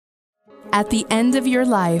At the end of your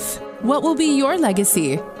life, what will be your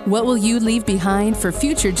legacy? What will you leave behind for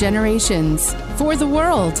future generations? For the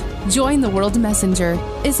world, join the World Messenger,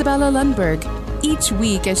 Izabela Lundberg, each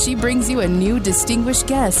week as she brings you a new distinguished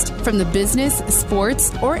guest from the business,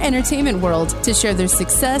 sports, or entertainment world to share their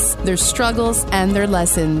success, their struggles, and their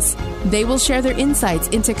lessons. They will share their insights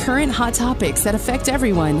into current hot topics that affect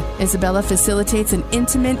everyone. Izabela facilitates an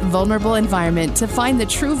intimate, vulnerable environment to find the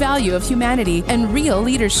true value of humanity and real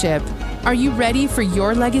leadership. Are you ready for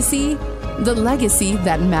your legacy? The legacy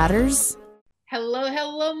that matters? Hello,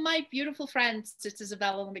 hello, my beautiful friends. It's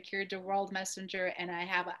Izabela Lundberg here, the World Messenger, and I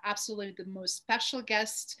have absolutely the most special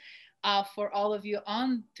guest for all of you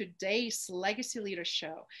on today's Legacy Leader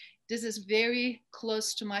Show. This is very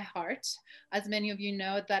close to my heart. As many of you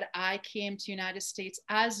know, that I came to the United States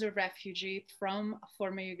as a refugee from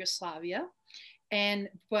former Yugoslavia. And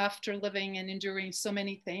after living and enduring so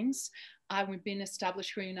many things, I've been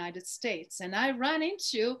established here in the United States. And I ran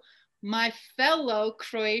into my fellow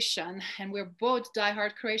Croatian, and we're both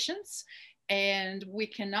diehard Croatians, and we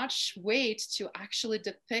cannot wait to actually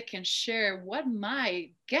depict and share what my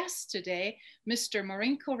guest today, Mr.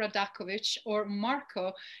 Marinko Radakovic, or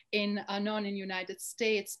Marco known in the United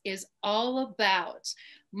States, is all about.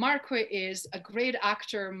 Marco is a great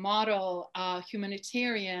actor, model,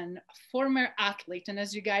 humanitarian, former athlete. And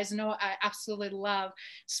as you guys know, I absolutely love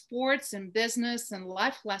sports and business and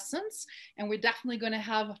life lessons. And we're definitely going to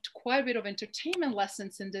have quite a bit of entertainment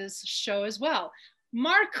lessons in this show as well.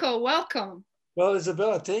 Marco, welcome. Well,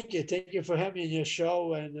 Izabela, thank you. Thank you for having me on your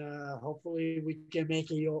show. And hopefully we can make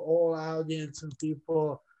your all audience and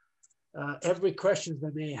people every question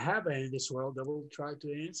that they have in this world that we'll try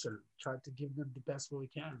to answer, try to give them the best we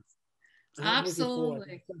can.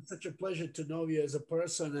 Absolutely. It's such a pleasure to know you as a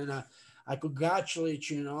person, and I congratulate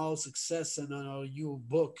you on all success and on your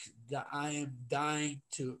book. That I am dying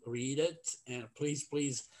to read it, and please,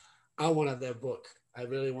 I wanted that book. I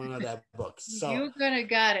really wanted that book. So you're gonna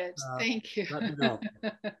get it. Thank you. Let me know.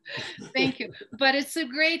 Thank you. But it's so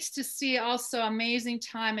great to see also amazing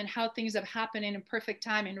time and how things have happened in a perfect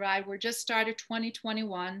timing, right? We're just started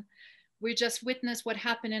 2021. We just witnessed what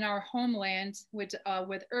happened in our homeland with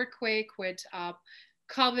earthquake, with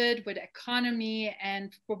COVID, with economy,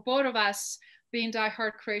 and for both of us being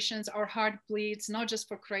diehard Croatians, our heart bleeds, not just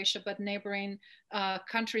for Croatia, but neighboring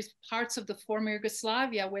countries, parts of the former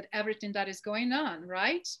Yugoslavia with everything that is going on,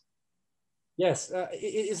 right? Yes,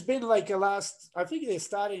 it's been like I think they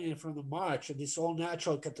started from the March, and this all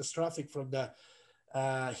natural catastrophic from the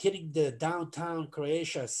hitting the downtown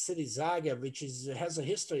Croatia city Zagreb, which has a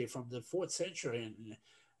history from the 4th century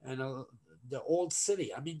and the old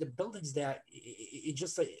city. I mean, the buildings there, it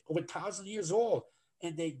just over 1,000 years old.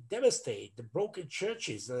 And they devastate the broken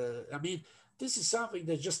churches. I mean, this is something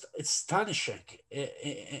that's just astonishing,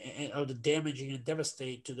 of the damaging and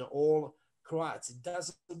devastate to the all Croats. It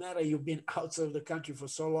doesn't matter you've been outside of the country for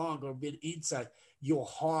so long or been inside, your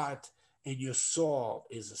heart and your soul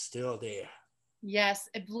is still there. Yes,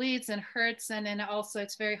 it bleeds and hurts, and also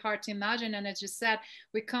it's very hard to imagine. And as you said,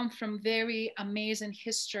 we come from very amazing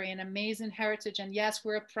history and amazing heritage. And yes,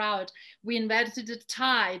 we're proud. We invented the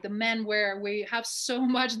tie, the men wear. We have so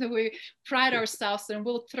much that we pride ourselves, and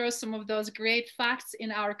we'll throw some of those great facts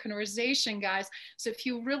in our conversation, guys. So if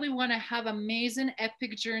you really want to have amazing,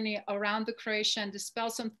 epic journey around the Croatia and dispel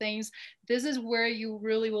some things, this is where you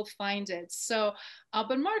really will find it. So,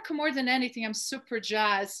 but Marco, more than anything, I'm super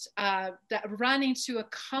jazzed that running to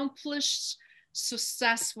accomplished,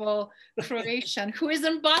 successful Croatian who is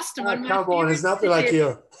in Boston. Come on, it's nothing like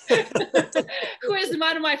you. Who is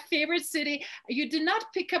one of my favorite city. You did not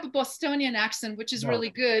pick up a Bostonian accent, which is really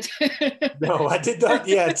good. No, I did not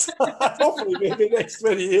yet. Hopefully, maybe next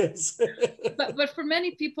 20 years. but for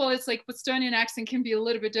many people, it's like Bostonian accent can be a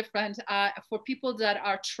little bit different. For people that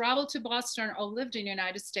are traveled to Boston or lived in the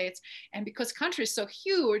United States, and because country is so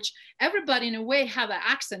huge, everybody in a way have an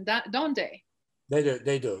accent, don't they?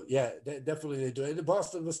 They do. Yeah, definitely they do. And the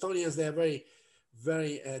Bostonians, they have very,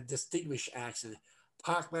 very distinguished accent.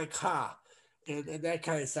 Park my car and that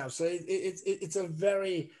kind of stuff. So it's a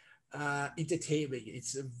very entertaining.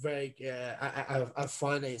 It's a very, I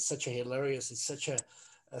find it such a hilarious. It's such a,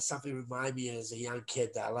 something remind me as a young kid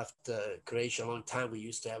that I left Croatia a long time. We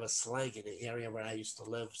used to have a slang in the area where I used to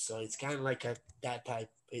live. So it's kind of like that type.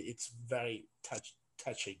 It's very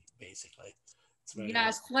touching, basically. Yeah,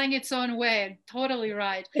 slang its own way. Totally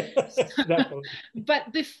right.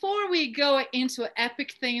 But before we go into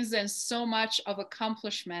epic things and so much of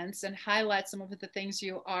accomplishments and highlight some of the things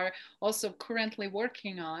you are also currently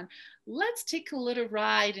working on, let's take a little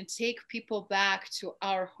ride and take people back to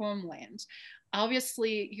our homeland.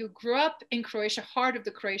 Obviously, you grew up in Croatia, heart of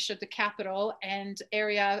the Croatia, the capital and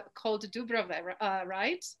area called Dubrava,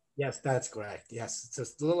 right? Yes, that's correct. Yes, it's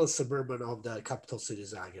just a little suburban of the capital city,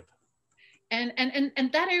 Zagreb.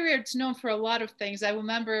 And that area is known for a lot of things. I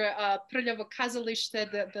remember Prljavo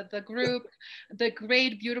Kazalište, the group, the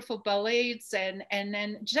great, beautiful ballets, and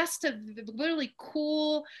then just a really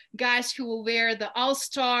cool guys who will wear the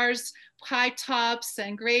all-stars, high tops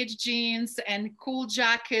and great jeans and cool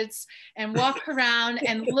jackets and walk around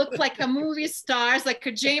and look like a movie stars, like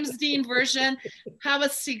a James Dean version, have a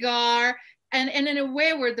cigar. And in a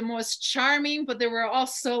way were the most charming, but there were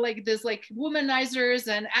also like this like womanizers,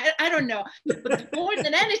 and I don't know, but more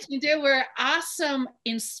than anything they were awesome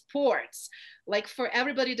in sports. Like for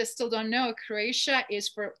everybody that still don't know, Croatia is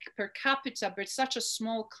for per capita, but such a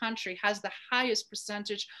small country, has the highest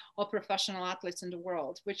percentage of professional athletes in the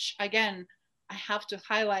world, which again, I have to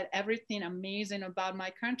highlight everything amazing about my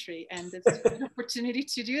country, and this opportunity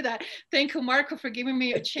to do that. Thank you, Marco, for giving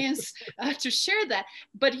me a chance to share that.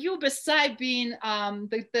 But you, beside being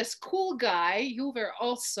this cool guy, you were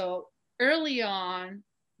also early on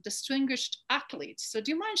distinguished athlete. So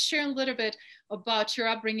do you mind sharing a little bit about your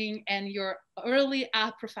upbringing and your early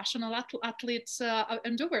professional athlete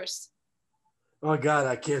endeavors? Oh God,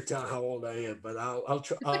 I can't tell how old I am, but I'll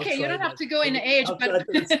try. It's okay, you don't have to go in age, I'll but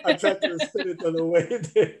I'll try to spin it in a way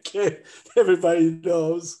that everybody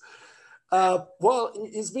knows. Well,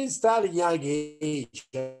 it's been starting young age.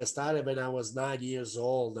 I started when I was 9 years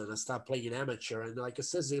old, and I started playing amateur. And like I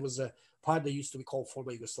said, it was a part that used to be called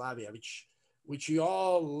former Yugoslavia, which we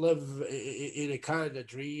all live in a kind of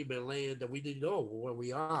dream and land that we didn't know where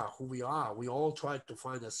we are, who we are. We all tried to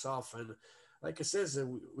find ourselves, and like I said,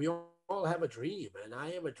 we all have a dream, and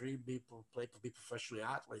I have a dream to be professional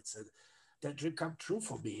athletes, and that dream come true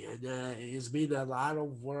for me. And it's been a lot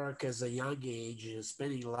of work as a young age,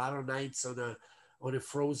 spending a lot of nights on a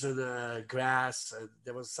frozen grass. And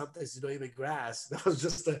there was sometimes not even grass. There was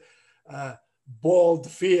just a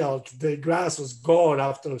bald field. The grass was gone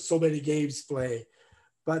after so many games played.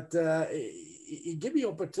 But it gave me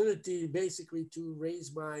opportunity basically to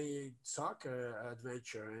raise my soccer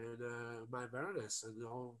adventure and my awareness, and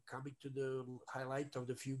coming to the highlight of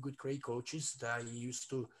the few good great coaches that I used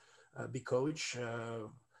to be coach,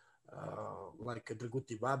 like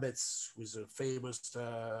Dragutin Babec, who is a famous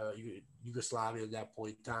Yugoslavian at that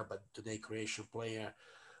point in time, but today Croatian player.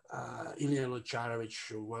 Ilya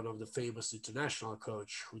Loncharevic, one of the famous international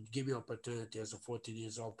coach, who gave me opportunity as a 14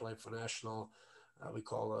 years old playing for national. We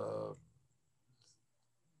call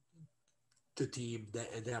the team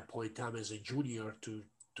that at that point in time as a junior to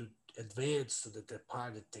advance to the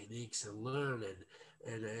part of techniques and learn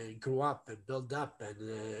and grow up and build up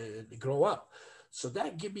and grow up. So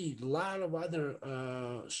that gave me a lot of other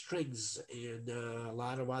strings and a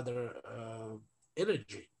lot of other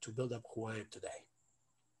energy to build up who I am today.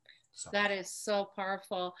 So. That is so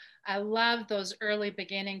powerful. I love those early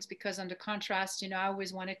beginnings because on the contrast, I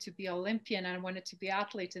always wanted to be Olympian and I wanted to be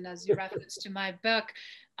athlete. And as you referenced to my book,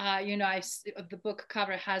 the book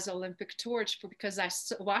cover has Olympic torch because I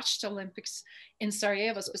watched Olympics in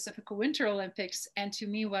Sarajevo, specifically Winter Olympics. And to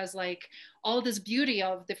me was like all this beauty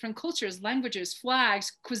of different cultures, languages,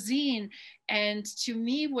 flags, cuisine. And to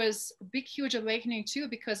me was a big, huge awakening too,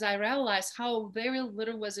 because I realized how very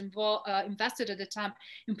little was invested at the time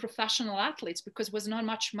in professional athletes because it was not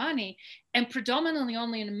much money and predominantly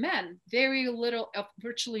only in men, very little of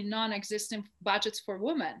virtually non-existent budgets for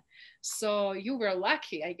women. So you were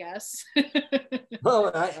lucky, I guess.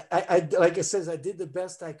 Well, I like I said, I did the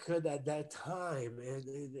best I could at that time,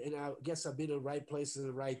 and I guess I've been in the right place at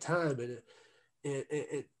the right time,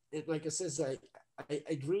 and like I said,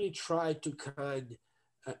 I really tried to kind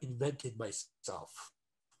of invent it myself,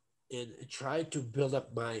 and try to build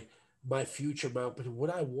up my future, what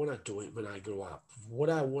I want to do when I grow up, what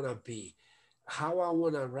I want to be, how I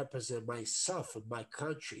want to represent myself and my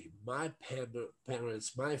country, my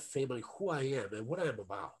parents, my family, who I am and what I'm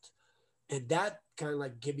about. And that kind of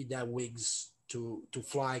like give me that wings to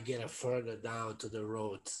fly, get further down to the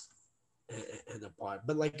road and apart.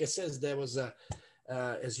 But like I said, there was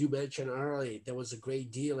as you mentioned earlier, there was a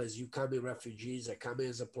great deal as you come in refugees, I come in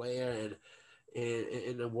as a player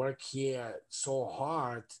and I work here so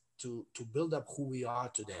hard to build up who we are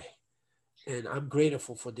today. And I'm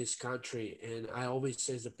grateful for this country. And I always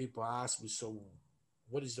say that people ask me, so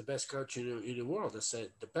what is the best country in the world? I said,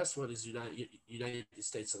 the best one is United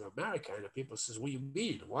States of America. And the people says, what do you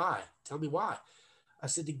mean? Why? Tell me why. I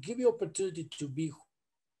said, they give you opportunity to be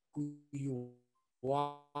who you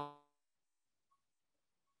are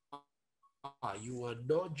You are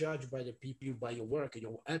not judged by the people, by your work and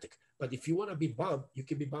your ethic. But if you want to be bummed, you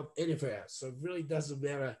can be bummed anywhere. So it really doesn't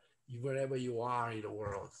matter wherever you are in the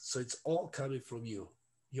world. So it's all coming from you.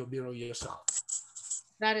 You mirror yourself.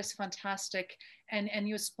 That is fantastic. And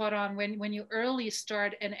you're spot on when you early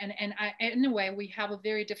start and I, in a way we have a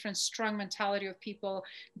very different strong mentality of people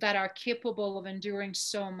that are capable of enduring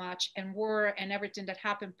so much, and war and everything that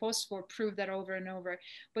happened post-war proved that over and over.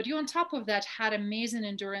 But you on top of that had amazing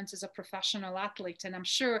endurance as a professional athlete, and I'm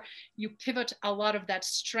sure you pivot a lot of that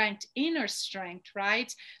strength, inner strength,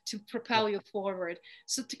 right, to propel you forward.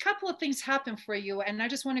 So a couple of things happen for you, and I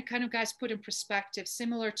just want to kind of guys put in perspective,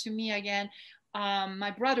 similar to me again.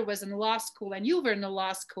 My brother was in law school and you were in the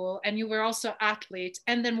law school and you were also athlete,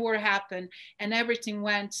 and then war happened and everything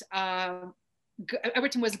went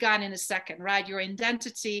everything was gone in a second, right? Your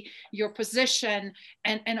identity, your position,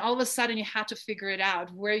 and all of a sudden you had to figure it out,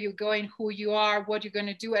 where you're going, who you are, what you're going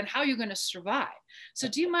to do, and how you're going to survive. So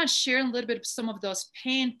do you mind sharing a little bit of some of those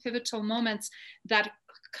pivotal moments that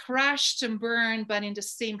crashed and burned, but in the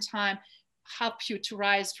same time help you to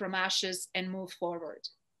rise from ashes and move forward?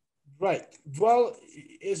 Right. Well,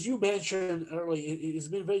 as you mentioned earlier, it's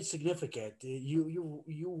been very significant.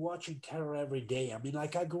 You watching terror every day. I mean,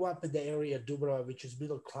 like I grew up in the area of Dubrava, which is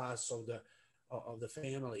middle class of the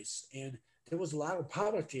families, and there was a lot of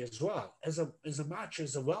poverty as well, as much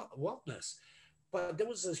as a wealthness. But there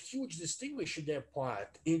was a huge distinction in their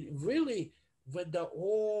part. And really, when the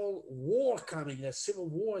whole war coming, the civil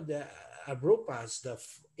war, the Arupas, the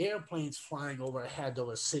airplanes flying overhead of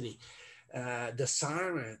a city, the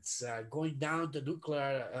sirens going down the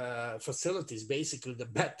nuclear facilities, basically the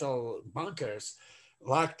metal bunkers,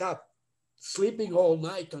 locked up, sleeping all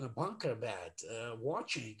night on a bunker bed,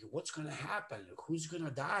 watching what's going to happen, who's going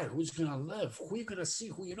to die, who's going to live, who you're going to see,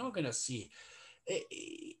 who you're not going to see.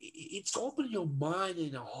 It's opening your mind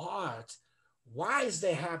and your heart. Why is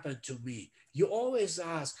that happen to me? You always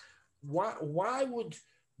ask, why would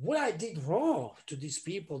what I did wrong to these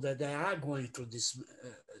people that they are going through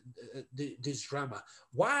this drama?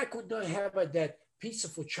 Why I could not have that piece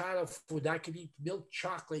of child food? I can eat milk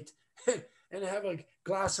chocolate and have a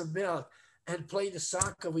glass of milk and play the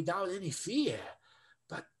soccer without any fear.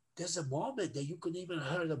 But there's a moment that you couldn't even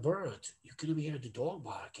hear the bird. You couldn't even hear the dog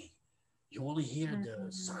barking. You only hear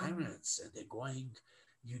the sirens and they're going,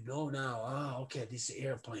 you know now, oh, okay, these are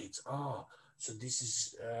airplanes. Oh, so this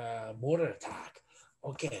is mortar attack.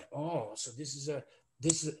 Okay, oh, so this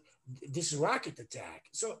is rocket attack.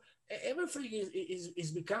 So everything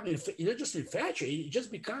is becoming, just infatuated. It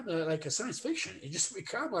just become like a science fiction. It just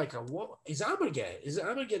become like is Armageddon? Is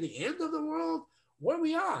Armageddon the end of the world? Where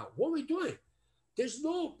we are? What we doing? There's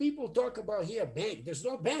no people talk about here bank. There's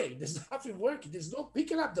no bank. There's nothing working. There's no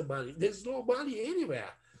picking up the money. There's no money anywhere.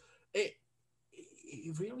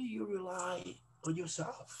 Really, you rely on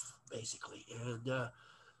yourself, basically. And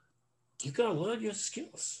you got to learn your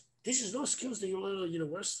skills. This is no skills that you learn at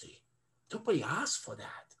university. Nobody asked for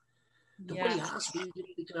that. Nobody asked where you're going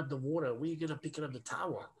to pick up the water, where you're going to pick up the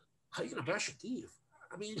towel, how you're going to brush your teeth.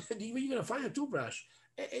 I mean, where you're going to find a toothbrush.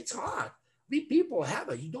 It's hard. We people have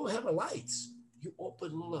it. You don't have a lights. You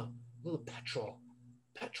open a little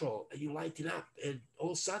petrol, and you light it up, and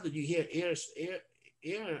all of a sudden you hear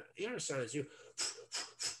air sounds. You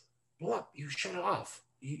blow up. You shut it off.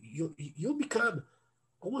 You become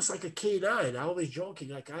almost like a canine. I always joking,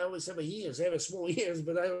 like I always have ears. I have small ears,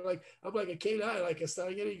 but I'm like a canine. Like I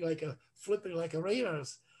start getting like a flipping like a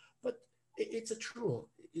radars. But it's a true.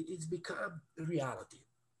 It's become a reality,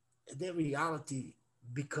 and then reality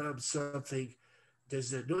becomes something.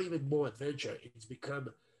 There's no even more adventure. It's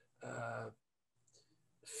become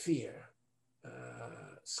fear,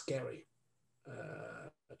 scary,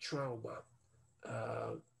 trauma.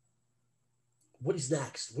 What is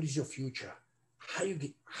next? What is your future? How you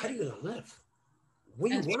gonna live?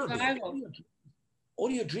 Where you wanna be? All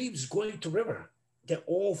your dreams going to river. They're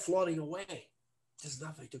all floating away. There's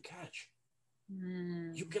nothing to catch.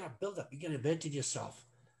 You gotta build up. You gotta invent it yourself.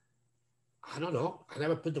 I don't know. I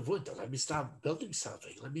never put the wood. Let me start building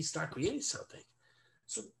something. Let me start creating something.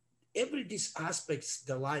 So every these aspects,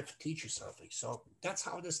 the life teaches something. So that's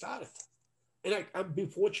how they started. And I'm been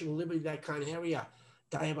fortunate living in that kind of area.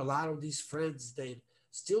 That I have a lot of these friends that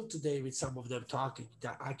still today with some of them talking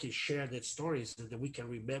that I can share their stories and that we can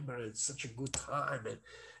remember in such a good time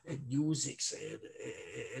and music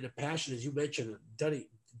and a passion, as you mentioned, Dani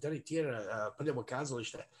Tira, Prema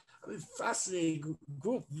Kazalište. I mean, fascinating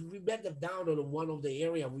group. We met them down on one of the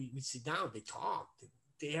area. We sit down, they talk,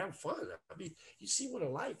 they have fun. I mean, you see what a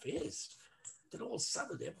life is. Then all of a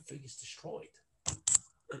sudden, everything is destroyed.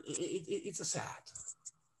 It's a sad.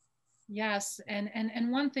 Yes,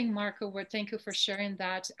 and one thing, Marco, thank you for sharing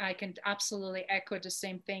that. I can absolutely echo the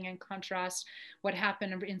same thing and contrast what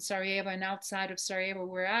happened in Sarajevo and outside of Sarajevo,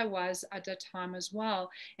 where I was at that time as well,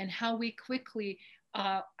 and how we quickly.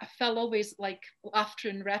 I felt always like after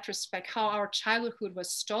in retrospect how our childhood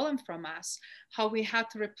was stolen from us, how we had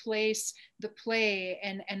to replace the play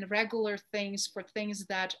and regular things for things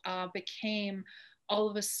that became all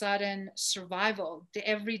of a sudden survival, the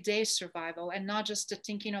everyday survival, and not just the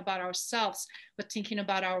thinking about ourselves, but thinking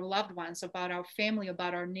about our loved ones, about our family,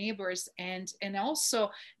 about our neighbors, and also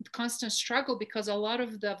the constant struggle, because a lot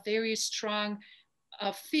of the very strong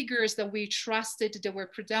figures that we trusted that were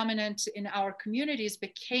predominant in our communities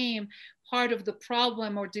became part of the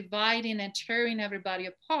problem, or dividing and tearing everybody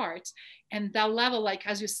apart. And that level, like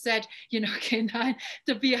as you said, you know, K9,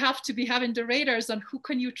 have to be having the radars on who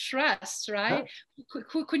can you trust, right?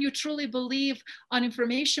 Who can you truly believe on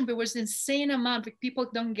information? But it was insane amount of people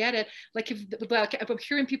don't get it. Like if I'm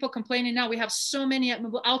hearing people complaining now, we have so many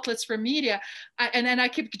outlets for media, and then I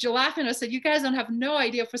keep laughing. I said, you guys don't have no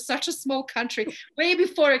idea, for such a small country, way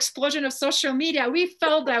before explosion of social media, we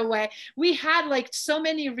felt that way. We had like so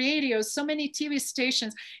many radios, so many TV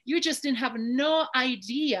stations. You just didn't have no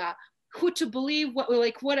idea who to believe,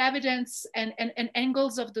 what evidence and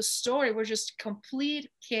angles of the story were just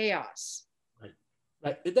complete chaos.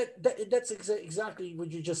 Right. That's exactly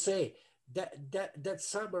what you just say. That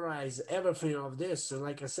summarize everything of this. And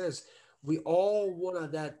like I says, we all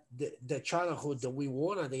wanted the childhood that we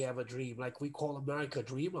wanted to have a dream, like we call America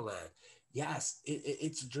Dreamland. Yes,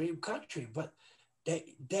 it's a dream country, but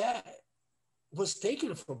that was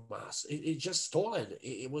taken from us. It just stolen.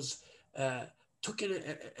 It was taken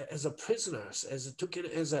as a prisoners, as taken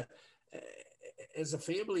as a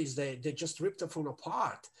families. They just ripped it from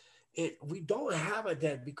apart. We don't have it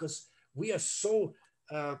then because we are so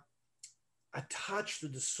attached to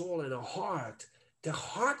the soul and the heart. The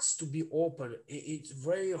heart's to be open. It's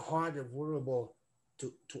very hard and vulnerable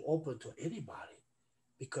to open to anybody,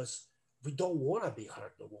 because we don't want to be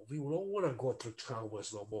hurt no more. We don't want to go through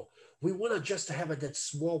traumas no more. We want to just have that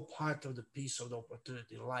small part of the piece of the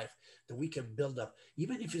opportunity in life that we can build up,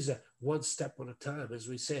 even if it's a one step at a time, as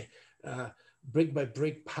we say, brick by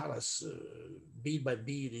brick palace, bead by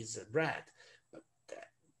bead is a bread.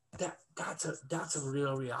 But that's a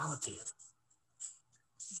real reality.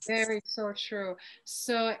 Very so true.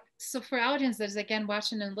 So for audience that is again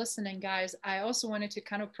watching and listening, guys, I also wanted to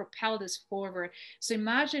kind of propel this forward. So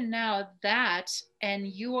imagine now that, and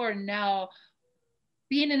you are now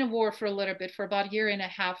being in a war for a little bit, for about a year and a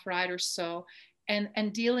half, right, or so,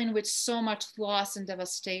 and dealing with so much loss and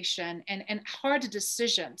devastation and hard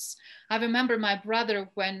decisions. I remember my brother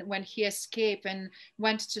when he escaped and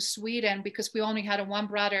went to Sweden, because we only had one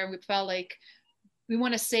brother, and we felt like we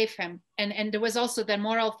want to save him. And there was also the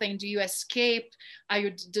moral thing. Do you escape? Are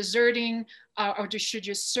you deserting? Or should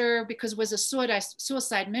you serve? Because it was a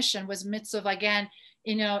suicide mission, was midst of, again,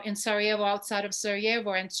 you know, in Sarajevo, outside of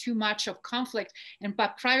Sarajevo, and too much of conflict.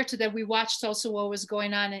 But prior to that, we watched also what was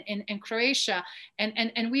going on in Croatia,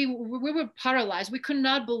 and we were paralyzed. We could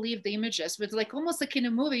not believe the images. It was like almost like in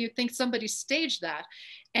a movie. You think somebody staged that,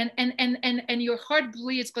 and your heart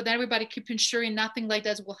bleeds. But then everybody keep ensuring nothing like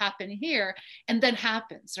that will happen here, and then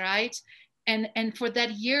happens, right? And for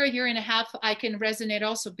that year and a half, I can resonate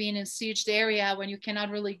also being in sieged area when you cannot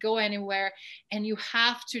really go anywhere, and you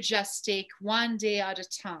have to just take one day at a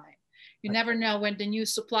time. You never know when the new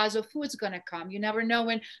supplies of food is going to come. You never know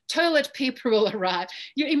when toilet paper will arrive.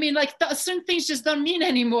 I mean, like certain things just don't mean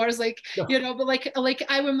anymore. It's like, you know, but like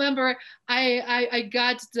I remember I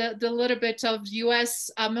got the little bit of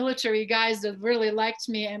US military guys that really liked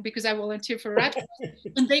me, and because I volunteered for Red Cross,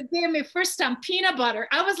 and they gave me first time peanut butter.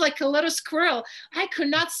 I was like a little squirrel. I could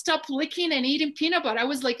not stop licking and eating peanut butter. I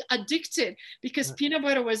was like addicted, because peanut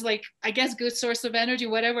butter was like, I guess, good source of energy,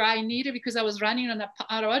 whatever I needed, because I was running on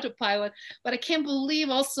autopilot. But I can't believe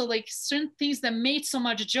also like certain things that made so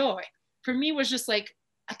much joy for me was just like,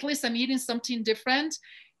 at least I'm eating something different,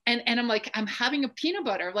 and I'm like, I'm having a peanut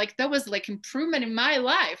butter. Like that was like improvement in my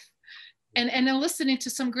life. And then listening to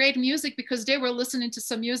some great music, because they were listening to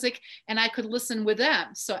some music and I could listen with them.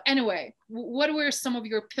 So anyway, what were some of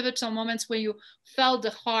your pivotal moments where you felt the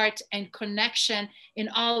heart and connection in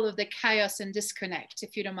all of the chaos and disconnect?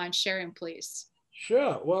 If you don't mind sharing, please.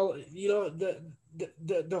 Sure. Well, you know,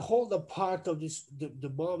 the whole part of this the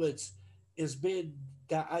moments has been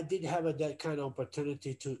that I did have that kind of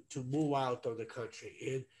opportunity to move out of the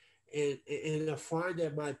country, and I find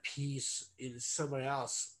that my peace in somewhere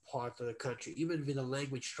else part of the country, even with the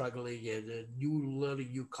language struggling and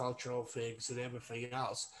learning new cultural things and everything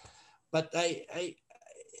else. But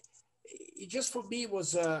it just for me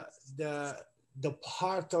was the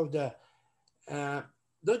part of the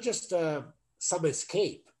not just some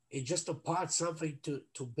escape. It's just a part, something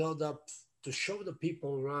to build up, to show the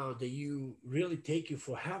people around that you really take you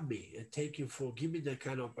for having me and take you for giving me that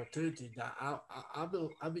kind of opportunity, that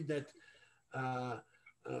I'm in that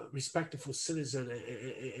respectful citizen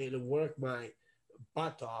and work my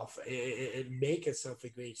butt off and make it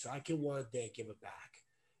something great so I can one day give it back.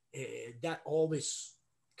 And that always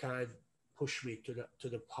kind of push me to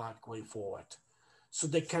the part going forward. So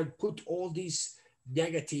they can put all these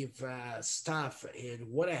negative stuff and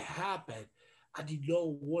what happened. I didn't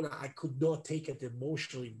know what I could not take it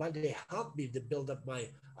emotionally, but they helped me to build up my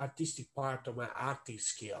artistic part of my acting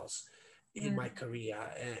skills in my career,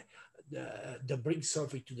 and to bring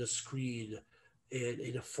something to the screen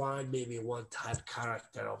and find maybe one type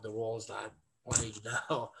character of the roles that I'm playing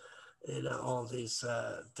now, and all these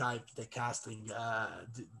type the casting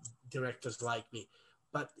directors like me.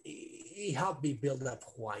 But he helped me build up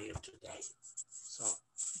who I am today. So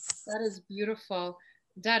that is beautiful.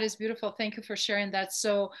 That is beautiful. Thank you for sharing that.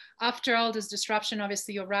 So after all this disruption,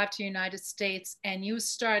 obviously you arrived to the United States and you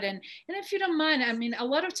start. And if you don't mind, I mean, a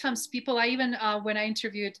lot of times people, I even, when I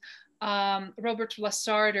interviewed Robert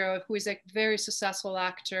Lasardo, who is a very successful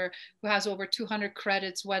actor, who has over 200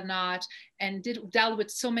 credits, whatnot, and dealt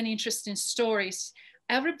with so many interesting stories.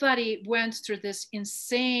 Everybody went through this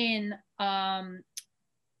insane,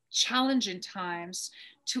 challenging times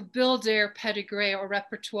to build their pedigree or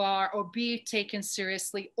repertoire or be taken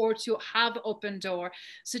seriously or to have open door.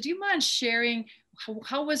 So do you mind sharing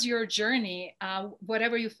how was your journey,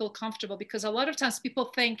 whatever you feel comfortable? Because a lot of times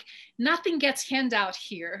people think nothing gets handed out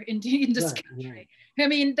here in this country. Right. I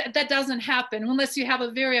mean, that doesn't happen unless you have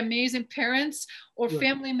a very amazing parents or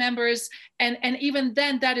family members. And even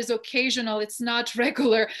then that is occasional. It's not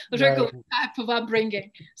regular type of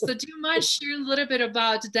upbringing. So do you mind sharing a little bit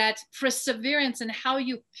about that perseverance and how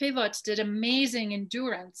you pivoted amazing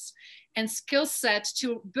endurance and skill set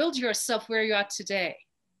to build yourself where you are today?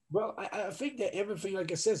 Well, I think that everything,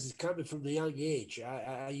 like I said, is coming from the young age.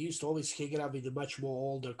 I used to always hang it up with a much more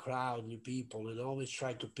older crowd and people and always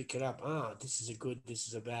try to pick it up. This is a good, this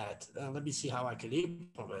is a bad. Let me see how I can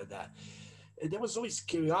implement that. And there was always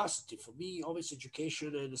curiosity. For me, always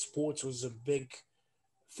education and sports was a big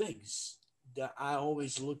things that I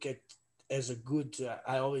always look at as a good,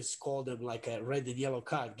 I always call them like a red and yellow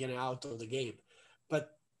card, getting out of the game.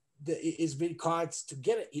 But it's been cards to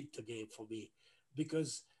get it into the game for me,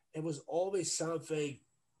 because it was always something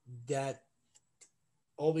that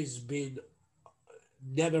always been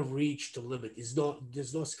never reached the limit.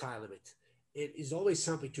 There's no sky limit. It is always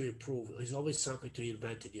something to improve. It's always something to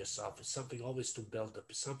invent in yourself. It's something always to build up.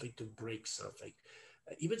 It's something to break something.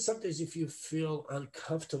 Even sometimes if you feel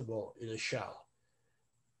uncomfortable in a shell,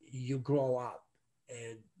 you grow up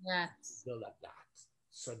and build up that.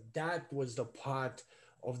 So that was the part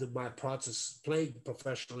of my process playing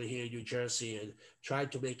professionally here in New Jersey and trying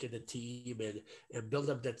to make it a team and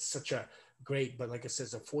build up that such a great, but like I said,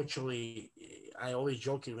 unfortunately, I always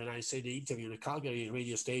joking when I say the interview in the Calgary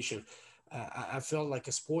radio station, I felt like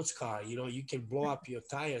a sports car. You know, you can blow up your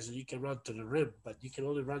tires and you can run to the rim, but you can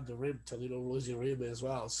only run the rim till you don't lose your rim as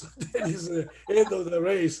well. So that is the end of the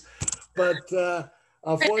race. But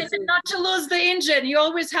unfortunately, and not to lose the engine. You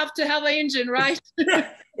always have to have an engine, right?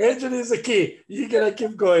 Engine is the key. You gotta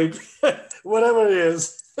keep going, whatever it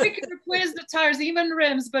is. We can replace the tires, even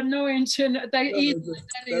rims, but no engine.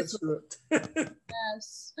 That's good.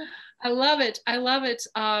 Yes, I love it. I love it.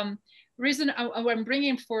 Reason I'm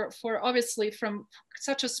bringing for obviously from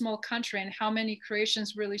such a small country and how many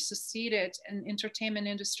Croatians really succeeded in entertainment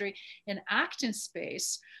industry and acting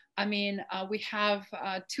space. I mean, we have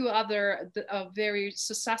two other very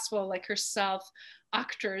successful, like herself,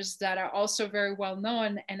 actors that are also very well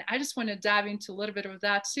known. And I just want to dive into a little bit of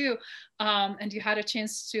that too. And you had a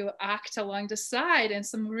chance to act along the side and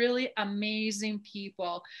some really amazing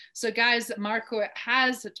people. So guys, Marko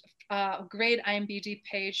has a great IMDb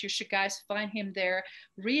page. You should guys find him there.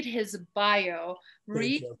 Read his bio.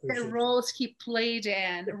 Read the roles he played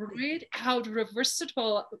in. Read how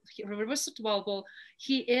versatile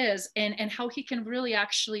he is and how he can really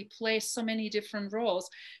actually play so many different roles.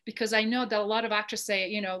 Because I know that a lot of actors say,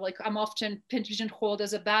 you know, like I'm often pigeonholed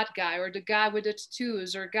as a bad guy or the guy with the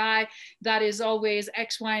tattoos or guy that is always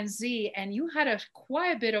X, Y, and Z. And you had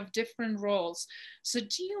quite a bit of different roles. So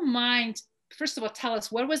do you mind, first of all, tell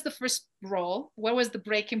us what was the first role? What was the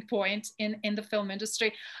breaking point in the film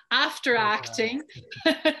industry after acting?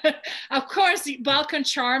 Of course, the Balkan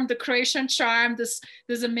charm, the Croatian charm, this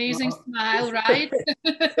amazing smile, right?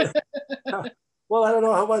 Well, I don't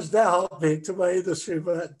know how much that helped me to my industry,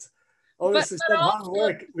 but obviously but some hard also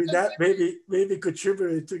work with that maybe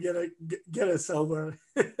contributed to get us somewhere.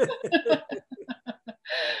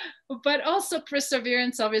 but also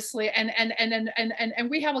perseverance, obviously, and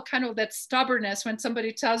we have a kind of that stubbornness when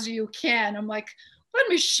somebody tells you can. I'm like, let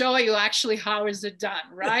me show you actually how is it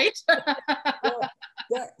done, right?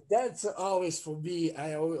 Well, that's always for me.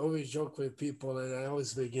 I always joke with people, and I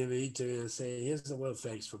always begin an interview and say, "Here's the one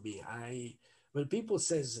thanks for me. When people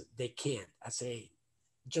says they can't, I say,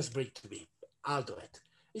 just bring it to me. I'll do it."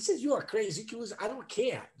 He says, "You are crazy. You can lose. I don't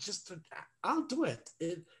care. Just I'll do it.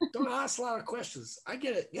 And don't ask a lot of questions. I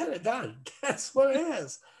get it done." That's what it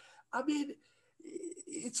is. I mean,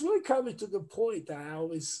 it's really coming to the point that I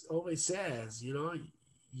always says,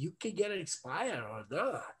 you can get it expired or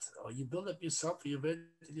not, or you build up yourself, or you invent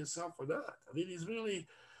it yourself or not. I mean, it's really,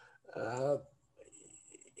 uh,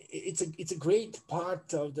 it's a great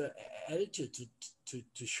part of the attitude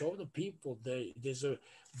to show the people that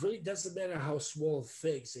really doesn't matter how small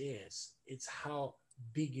things is, it's how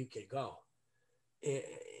big you can go.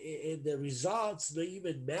 And the results don't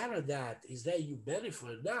even matter that is that you benefit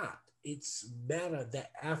or not. It's matter the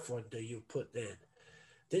effort that you put in.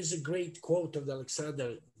 There's a great quote of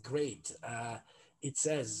Alexander Great. It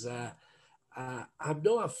says, "I'm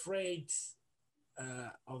not afraid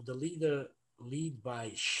of the leader lead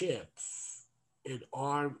by ship and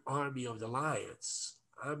army of the lions.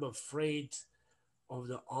 I'm afraid of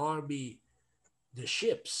the army, the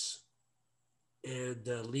ships, and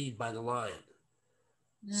lead by the lion."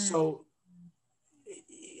 So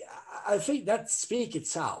I think that speaks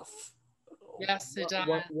itself. Yes, it does.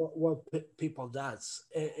 What people does,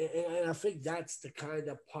 and I think that's the kind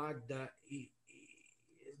of part that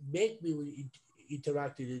make me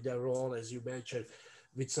interacted in that role, as you mentioned,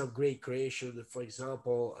 with some great creation. For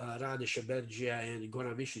example, Rade Šerbedžija and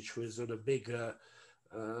Goran Mišić, who is on a big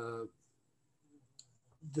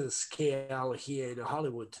the scale here in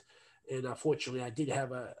Hollywood. And unfortunately, I did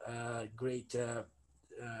have a great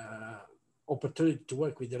opportunity to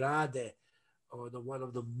work with Rade on one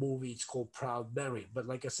of the movies called Proud Mary. But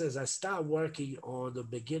like I said, I started working on the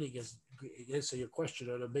beginning, as answer your question,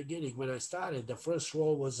 on the beginning, when I started, the first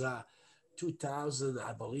role was 2000,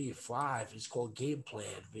 I believe, 5. It's called Game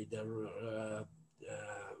Plan with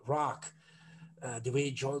Rock,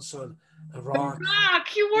 Dwayne Johnson, Rock.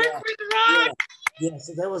 Rock, you work with Rock. Yeah.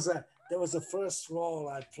 So that was the first role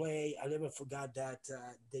I played. I never forgot that.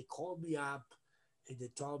 They called me up and they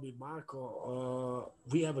told me, "Marco,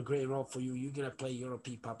 we have a great role for you. You're gonna play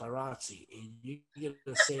European paparazzi, and you're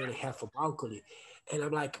gonna stay on half a balcony." And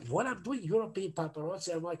I'm like, "What I'm doing, European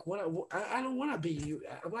paparazzi?" I'm like, "What? I don't want to be you."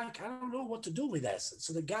 I'm like, "I don't know what to do with this."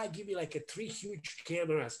 So the guy gave me like 3 huge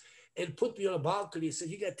cameras and put me on a balcony and said,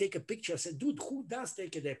 "You gotta take a picture." I said, "Dude, who does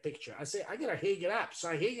take that picture?" I said, "I gotta hang it up." So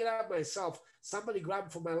I hang it up myself. Somebody grabbed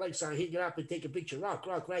it from my leg, so I hang it up and take a picture. Rock,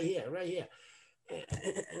 right here, right here.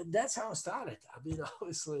 And that's how it started. I mean,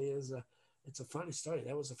 obviously, it's a funny story.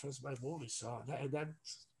 That was the first my movie, so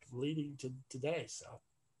that's leading to today. So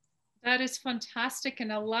that is fantastic,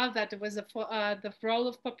 and I love that it was the role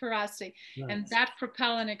of paparazzi, right. And that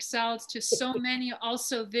propelled and excelled to so many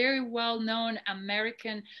also very well-known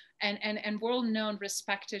American and world-known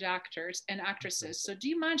respected actors and actresses. So do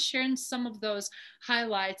you mind sharing some of those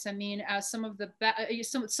highlights? I mean, some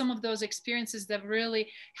of those experiences that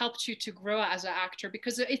really helped you to grow as an actor,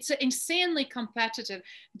 because it's insanely competitive.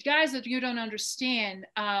 Guys, that you don't understand,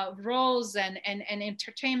 roles and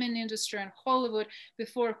entertainment industry and Hollywood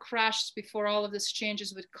before crashed, before all of this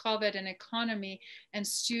changes with COVID and economy and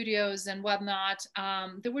studios and whatnot.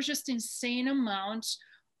 There was just insane amount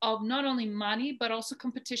of not only money, but also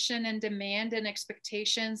competition and demand and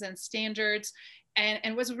expectations and standards. And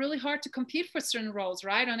it was really hard to compete for certain roles,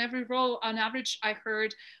 right? On every role, on average, I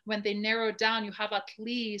heard when they narrowed down, you have at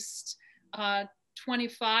least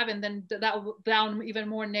 25, and then down even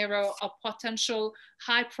more narrow of potential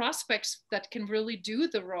high prospects that can really do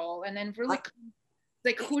the role. And then really,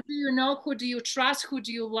 like, who do you know? Who do you trust? Who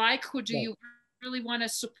do you like? Who do you really want to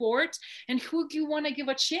support? And who do you want to give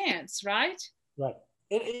a chance, right? Right.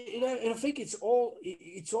 And I think it's all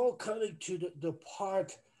coming to the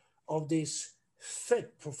part of this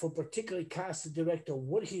fit for particularly casting director,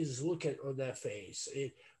 what he's looking on their face,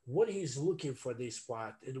 what he's looking for this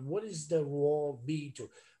part, and what is the role mean to.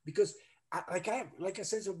 Because like I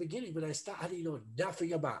said at the beginning, when I started,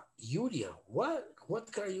 nothing about union. What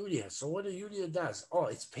kind of union? So what a union does? Oh,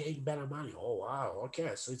 it's paying better money. Oh wow,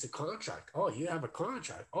 okay. So it's a contract. Oh, you have a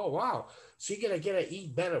contract. Oh wow. So you're gonna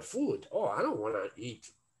eat better food. Oh, I don't want to eat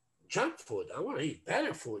junk food. I want to eat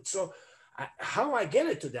better food. So how I get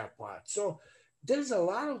it to that part? So there's a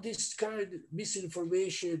lot of this kind of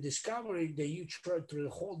misinformation discovering that you try to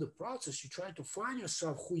hold the process. You try to find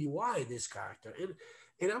yourself who you are in this character.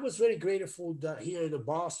 And I was very grateful that here in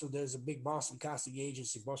Boston, there's a big Boston casting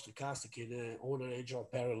agency, Boston Casting, and owner Angela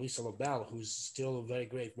Perry, Lisa LaBelle, who's still very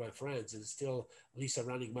great, my friends, and still Lisa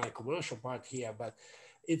running my commercial part here. But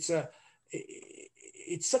it's a,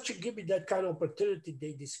 it's such a give me that kind of opportunity.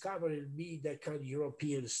 They discover in me that kind of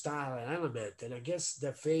European style and element. And I guess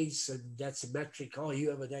the face and that symmetric, oh,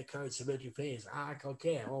 you have that kind of symmetric face. Ah,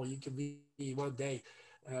 okay. Oh, you can be one day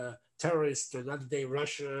terrorist, another day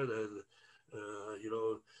Russian, and,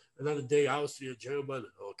 another day Austrian, German,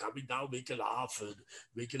 or coming down, make it laugh and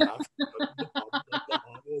make it laugh.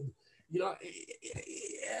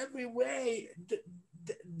 Every way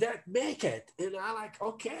that make it. And I like,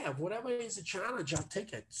 okay, whatever is a challenge, I'll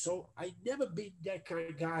take it. So I never been that kind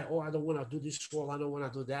of guy, oh, I don't want to do this role, I don't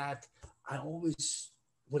want to do that. I always,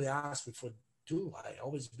 what they ask me for do, I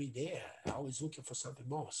always be there. I always looking for something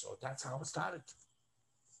more. So that's how it started.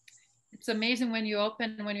 It's amazing when you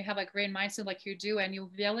open, when you have a great mindset like you do, and you're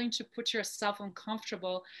willing to put yourself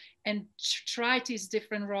uncomfortable and try these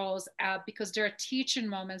different roles because there are teaching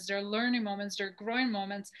moments, there are learning moments, there are growing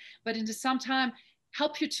moments, but in the same time,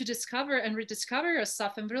 help you to discover and rediscover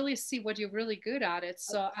yourself and really see what you're really good at it.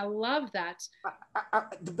 So I love that.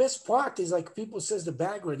 The best part is like people says the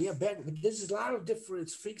background. Yeah, background. There's a lot of different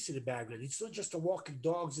things in the background. It's not just a walking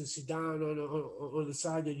dogs and sit down on the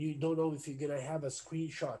side and you don't know if you're gonna have a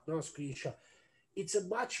screenshot. No screenshot. It's a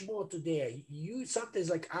much more today. You sometimes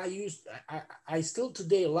like I still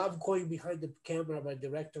today love going behind the camera by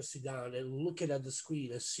director sit down and looking at the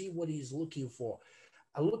screen and see what he's looking for.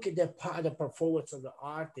 I look at that part of the performance of the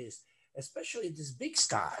artist, especially these big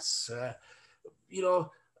stars.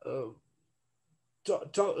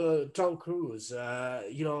 Tom Cruise,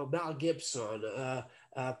 Mel Gibson,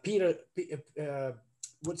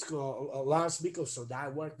 what's called Lars Mikkelsen. I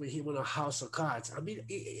worked with him on a House of Cards. I mean,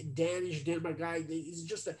 Danish Denmark guy. He's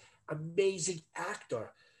just an amazing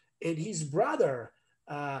actor, and his brother.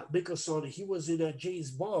 Mikkelsen, he was in a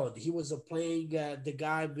James Bond. He was playing the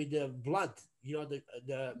guy with the blood,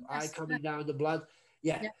 the eye coming down the blood.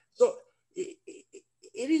 Yeah. So it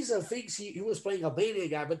is a thing. He was playing a Albanian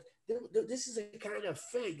guy, but this is the kind of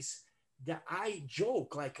things that I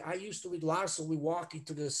joke. Like I used to with Larson, we walk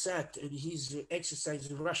into the set and he's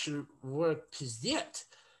exercising Russian word pizdet.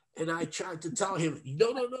 And I tried to tell him,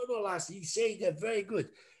 no, Larson, he's saying that very good.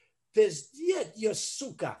 Pizdet, your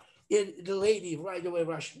suka. And the lady right away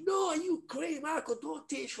rushed, no, you crazy, Marco, don't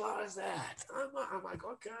teach Lars that. I'm like,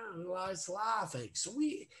 okay, Lars laughing. So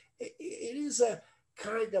it is a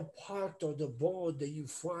kind of part of the bond that you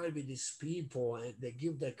find with these people and they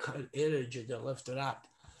give that kind of energy that lift it up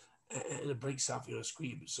and it brings up your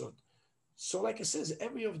scream. So like I said,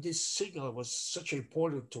 every of this single was such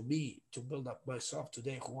important to me to build up myself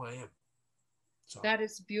today, who I am. So. That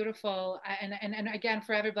is beautiful. And again,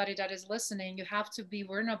 for everybody that is listening, you have to be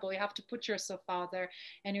vulnerable. You have to put yourself out there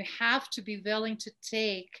and you have to be willing to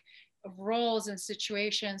take roles and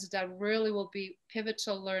situations that really will be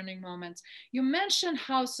pivotal learning moments. You mentioned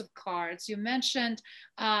House of Cards, you mentioned,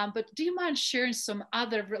 but do you mind sharing some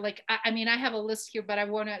other, like, I have a list here, but I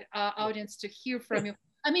want an audience to hear from you.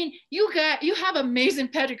 I mean, you have amazing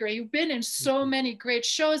pedigree. You've been in so many great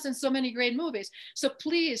shows and so many great movies. So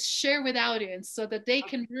please share with audience so that they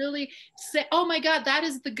can really say, oh my God, that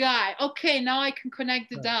is the guy. Okay, now I can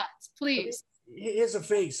connect the dots, please. Here's the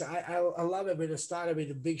thing. I love it when it started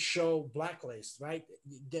with a big show, Blacklist, right?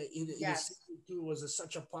 In season 2 was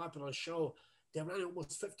such a popular show. There were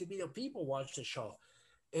almost 50 million people watched the show.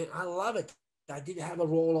 And I love it. I did have a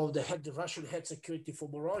role of the Russian head security for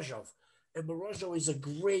Morozov. And Morozov is a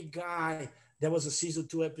great guy. There was a season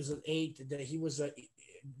 2, episode 8, that he was a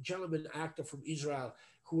gentleman actor from Israel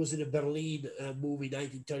who was in a Berlin movie,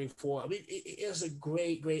 1934. I mean, he is a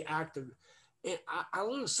great, great actor. And I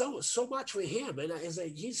learned so much with him. And as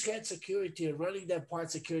his head security and running that part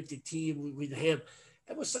security team with him,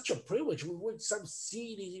 it was such a privilege. We went some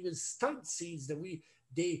scenes, even stunt scenes that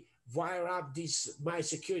they wire up my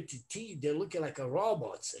security team. They're looking like a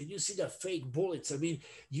robots, and you see the fake bullets. I mean,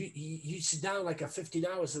 you sit down like a 15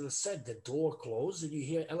 hours on the set, the door closed, and you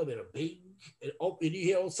hear elevator bing, and you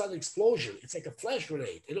hear all of a sudden explosion. It's like a flash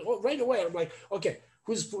grenade. And right away, I'm like, okay,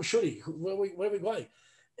 who's shooting? Where are we going?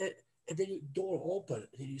 And then the door open,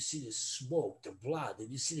 and then you see the smoke, the blood, and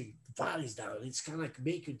you see the bodies down. It's kind of like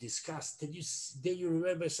make you disgust. Then you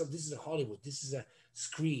remember something. This is a Hollywood. This is a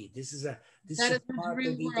screen. This is part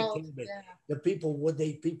of the entertainment. Yeah. The people, what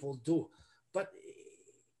people do. But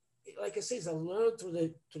like I said, I learned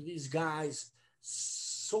through these guys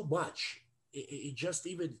so much. It just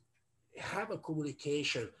even have a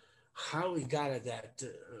communication, how he got at that.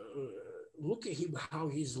 Look at him, how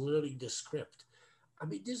he's learning the script. I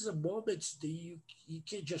mean, these are moments that you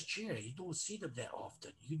can't just share. You don't see them that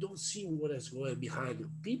often. You don't see what is going behind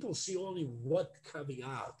them. People see only what coming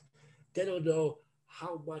out. They don't know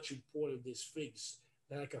how much important these things,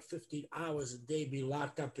 like a 15 hours a day being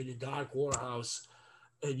locked up in a dark warehouse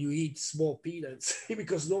and you eat small peanuts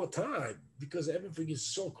because no time, because everything is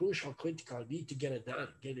so crucial, critical. You need to get it done,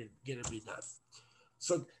 get it be done.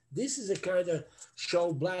 So this is a kind of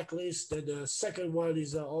show, Blacklist. And the second one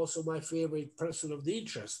is also my favorite, Person of the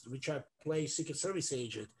Interest, which I play Secret Service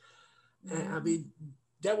agent. I mean,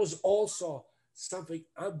 that was also something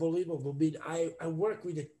unbelievable. I mean, I work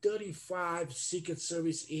with a 35 Secret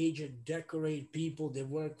Service agent, decorate people. They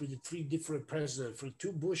work with the 3 different presidents, from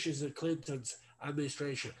 2 Bushes and Clintons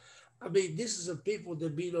administration. I mean, this is a people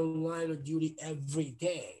that been on line of duty every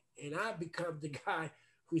day. And I become the guy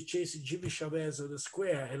who's chasing Jimmy Chavez on the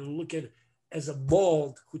square and looking as a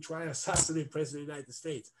bald who try to assassinate President of the United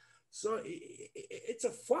States. So it's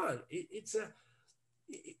a fun. It's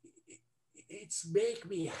make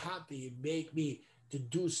me happy, make me to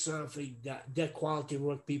do something that quality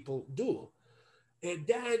work people do. And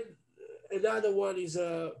then another one is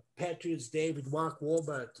Patriots Day with Mark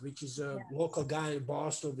Wahlberg, which is a local guy in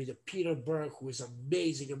Boston, with a Peter Berg, who is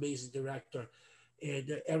amazing, amazing director,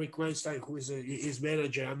 and Eric Weinstein, who is his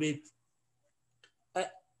manager. I mean,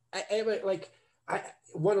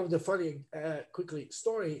 one of the funny, quickly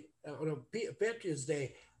story on a Patriots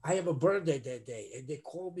Day. I have a birthday that day, and they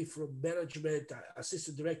called me from management.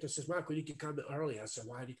 Assistant director says, "Mark, we need to come early." I said,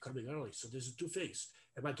 "Why are you coming early?" So there's 2 things: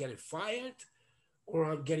 am I getting fired,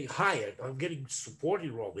 or I'm getting hired? I'm getting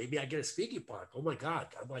supporting role. Maybe I get a speaking part. Oh my God!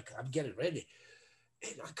 I'm getting ready.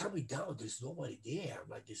 And I'm coming down, there's nobody there. I'm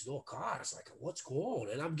like, there's no cars. Like, what's going on?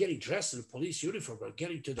 And I'm getting dressed in a police uniform. I'm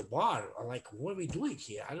getting to the bar. I'm like, what are we doing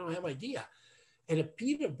here? I don't have idea. And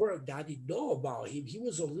Peter Berg, I didn't know about him. He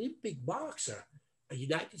was an Olympic boxer, a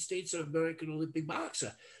United States of American Olympic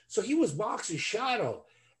boxer. So he was boxing shadow.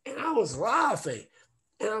 And I was laughing.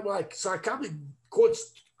 And I'm like, so I come in, coach,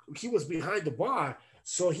 he was behind the bar.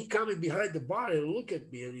 So he coming behind the bar and look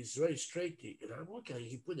at me, and he's very straight. And I'm looking at him,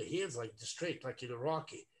 he put the hands like straight, like in a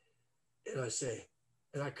Rocky. And I say,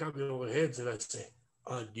 and I come in over hands and I say,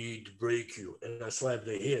 I need to break you. And I slap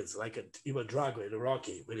the hands like Ivan Drago in a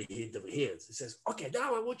Rocky when he hit the hands. He says, okay,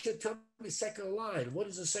 now I want you to tell me second line. What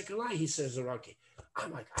is the second line? He says the Rocky.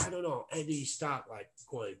 I'm like, I don't know. And he started like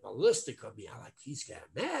going ballistic on me. I'm like, he's getting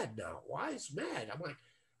mad now. Why is mad? I'm like,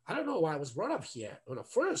 I don't know why I was brought up here on a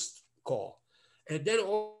first call. And then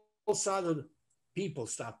all of a sudden, people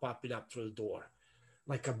start popping up through the door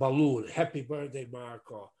like a balloon. Happy birthday,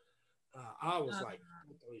 Marco. I was like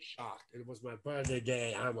totally shocked. It was my birthday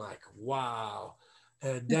day. I'm like, wow.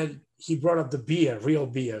 And then he brought up the beer, real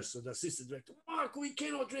beer. So the assistant director, Marco, we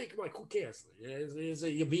cannot drink. I'm like, who cares? It's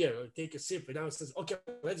a beer. Take a sip. And I says, okay,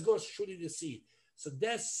 let's go shoot in the scene. So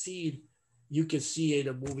that scene you can see in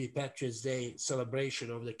the movie Patriots Day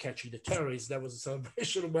celebration of the catching the terrorists. That was a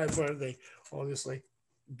celebration of my birthday, obviously.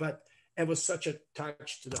 But it was such a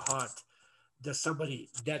touch to the heart that somebody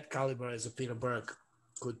that caliber as a Peter Berg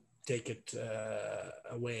could take it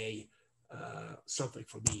away, something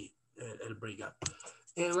for me and bring up.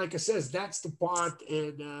 And like I says, that's the part.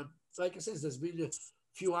 And like I says, there's been a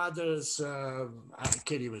few others. I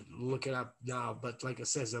can't even look it up now. But like I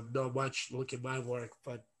says, I'm not much looking at my work,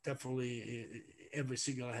 but definitely every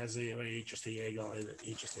single has a very interesting angle and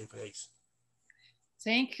interesting place.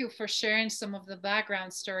 Thank you for sharing some of the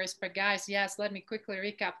background stories. But guys, yes, let me quickly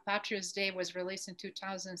recap. Patriots Day was released in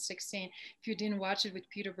 2016. If you didn't watch it with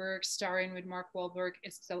Peter Berg, starring with Mark Wahlberg,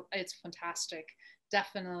 it's fantastic.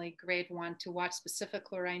 Definitely great one to watch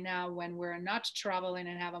specifically right now when we're not traveling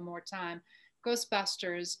and have more time.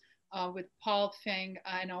 Ghostbusters with Paul Fing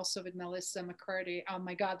and also with Melissa McCarthy. Oh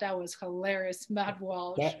my God, that was hilarious. Matt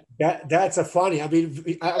Walsh. That's a funny. I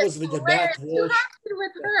mean, I was with the Matt Walsh.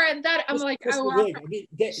 With her and that, I'm like, I mean,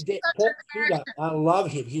 Paul Fing, I love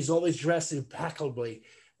him. He's always dressed impeccably.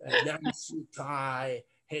 Nice suit, tie,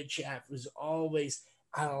 head shaft was always.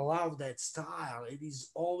 I love that style. And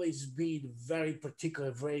he's always been very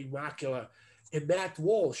particular, very immaculate. And Matt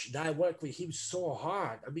Walsh, that I worked with him so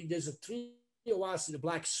hard. I mean, there's a 3 of us in a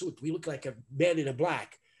black suit. We look like a man in a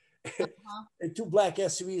black. And 2 black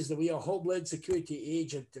SUVs that we are Homeland Security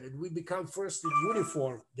agent. And we become first in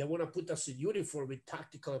uniform. They want to put us in uniform, in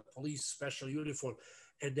tactical police special uniform.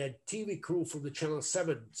 And then TV crew from the Channel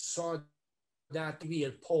 7 saw that TV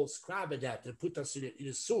and Paul's grabbed that and put us in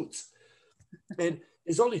the suits. And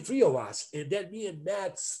there's only 3 of us. And then me and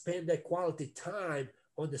Matt spend that quality time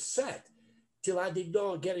on the set. till I did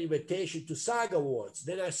not get an invitation to SAG Awards.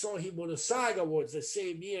 Then I saw him on the SAG Awards the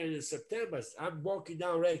same year in September. I'm walking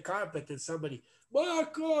down red carpet and somebody,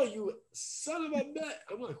 Marco, you son of a man.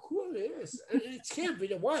 I'm like, who is? And it's him with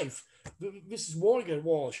the wife, Mrs. Morgan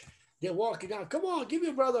Walsh. They're walking down. Come on, give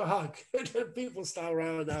your brother a hug. And then people start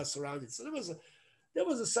around us, surrounded. So there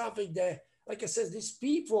was something that, like I said, these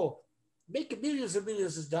people make millions and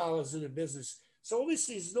millions of dollars in the business. So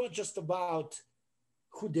obviously, it's not just about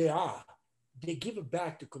who they are. They give it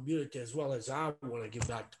back to community as well as I want to give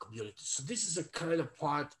back to community. So this is a kind of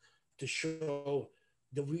part to show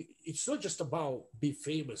that it's not just about being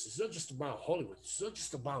famous. It's not just about Hollywood. It's not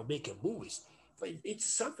just about making movies. But it's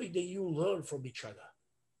something that you learn from each other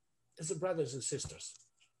as brothers and sisters.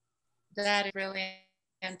 That is brilliant.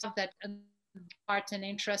 And that part and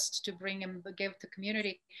interest to bring and give to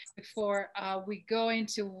community. Before we go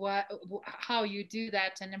into how you do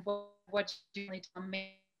that and what you really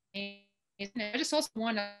do. I just also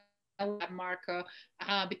want to love Marco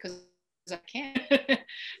because I can.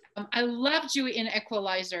 I loved you in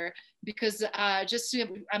Equalizer because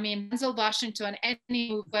Denzel Washington, any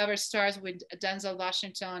movie ever stars with Denzel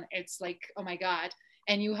Washington, it's like, oh my God.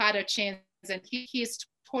 And you had a chance, and he's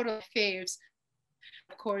total faves.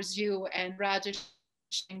 Of course, you and Rajesh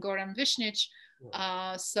and Goran Vishnich.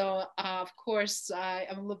 Of course,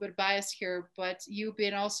 I'm a little bit biased here, but you've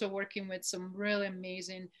been also working with some really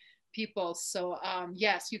amazing people. So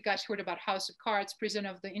yes, you guys heard about House of Cards, Prison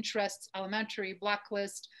of the Interests, Elementary,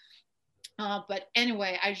 Blacklist. But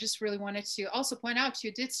anyway, I just really wanted to also point out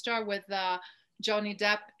you did star with Johnny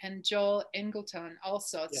Depp and Joel Edgerton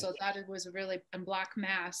also. Yeah. So that it was really in Black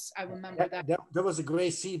Mass. I remember that. That was a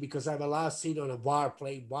great scene because I have a last scene on a bar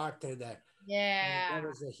playing bartender. Yeah. And that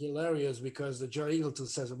was hilarious because the John Eagleton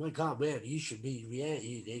says, oh my God, man, you should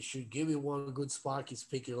be, they should give you one good sparky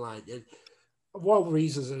speaking line. And one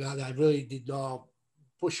reasons another, I really did not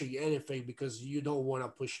pushing anything because you don't want to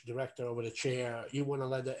push the director over the chair. You want to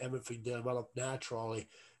let everything develop naturally.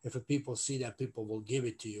 If people see that, people will give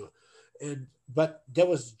it to you. But there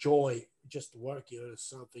was joy just working on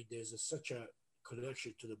something. There's such a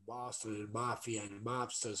connection to the Boston and mafia and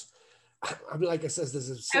mobsters. I mean, like I said,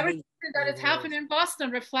 there's so everything that is happening in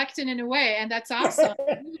Boston reflecting in a way, and that's awesome.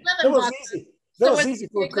 That was easy. That was easy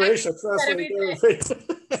for Croatia.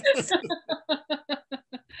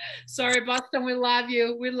 Sorry, Boston, we love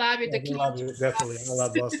you. We love you. Yeah, we love you, definitely. I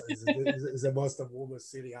love Boston. It's the most warm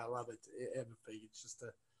city. I love it. Everything. It's just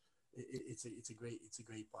it's a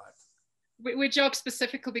great part. We joke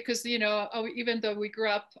specifically because, you know, even though we grew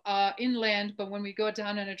up inland, but when we go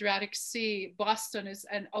down in Adriatic Sea, Boston is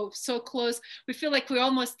so close. We feel like we're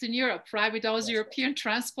almost in Europe, right? With those European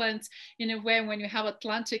transplants in a way, when you have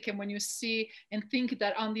Atlantic and when you see and think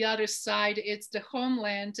that on the other side, it's the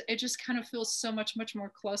homeland, it just kind of feels so much more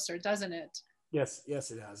closer, doesn't it? Yes,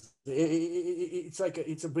 it does. It's like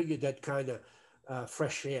it's a bringing that kind of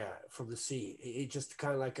fresh air from the sea. It just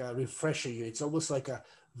kind of like refreshing you. It's almost like a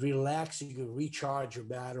relaxing, you can recharge your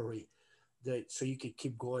battery so you can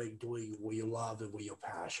keep going doing what you love and what your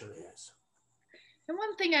passion is. And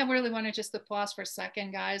one thing I really want to just pause for a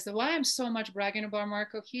second, guys, why I'm so much bragging about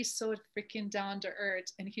Marco, he's so freaking down to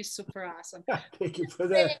earth and he's super awesome. Thank you for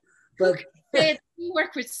that. But we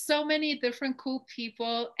work with so many different cool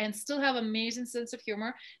people and still have amazing sense of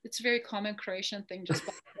humor. It's a very common Croatian thing, just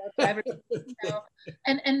everything, you know,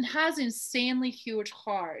 and has insanely huge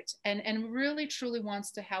heart and really truly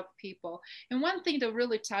wants to help people. And one thing that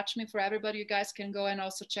really touched me, for everybody, you guys can go and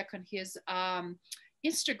also check on his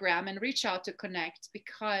Instagram and reach out to connect,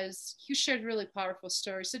 because you shared really powerful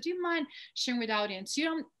stories. So do you mind sharing with the audience?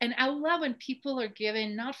 And I love when people are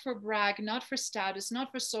giving not for brag, not for status,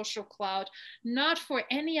 not for social clout, not for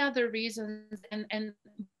any other reasons, and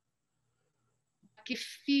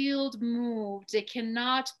feel moved. They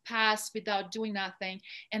cannot pass without doing nothing,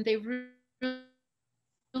 and they really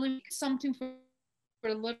something for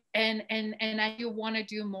a little. And I do want to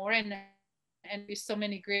do more, and there's so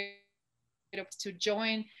many great to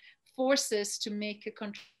join forces to make a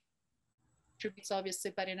contribution,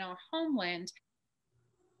 obviously, but in our homeland.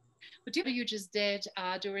 But what you just did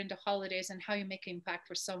during the holidays and how you make an impact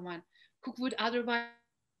for someone who would otherwise.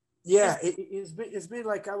 Yeah, it's been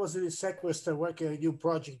like I was in a sequester working on a new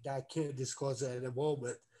project that I can't disclose at the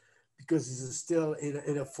moment because it's still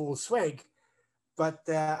in a full swing. But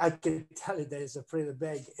I can tell you that it's a pretty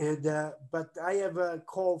big. But I have a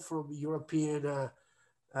call from European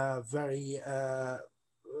very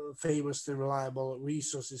famous and reliable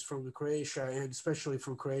resources from Croatia, and especially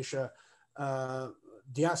from Croatia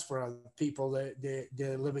diaspora people.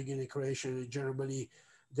 They're living in Croatia and Germany,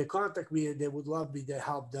 they contact me and they would love me to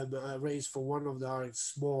help them raise for one of our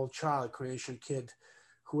small child Croatian kid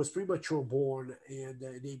who was premature born and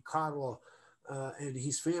named Carlo and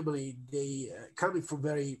his family. They coming from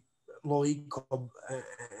very low income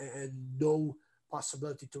and no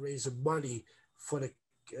possibility to raise money for the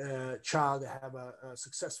child to have a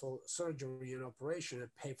successful surgery and operation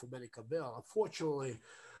and pay for medical bill. Unfortunately,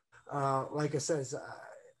 like I said,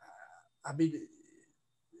 I mean,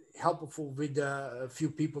 helpful with a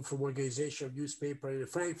few people from organization, newspaper in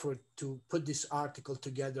Frankfurt to put this article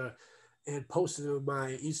together and post it on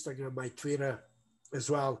my Instagram, my Twitter as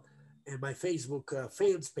well, and my Facebook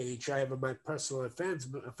fans page. I have my personal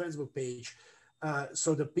Facebook page.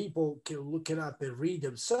 So the people can look it up and read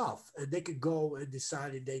themselves, and they can go and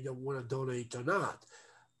decide if they don't want to donate or not.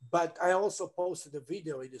 But I also posted a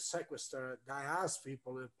video in the sequester that I asked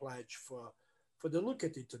people to pledge for the look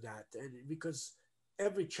at into that, and because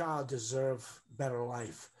every child deserves better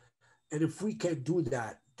life, and if we can do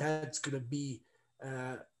that, that's going to be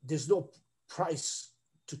there's no price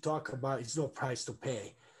to talk about. It's no price to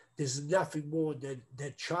pay. There's nothing more than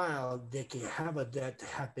that child they can have that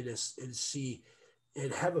happiness and see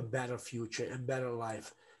and have a better future and better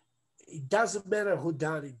life. It doesn't matter who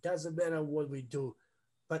done it. Doesn't matter what we do,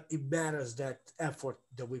 but it matters that effort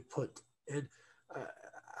that we put. And uh,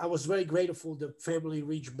 I was very grateful. The family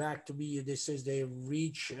reached back to me and they says they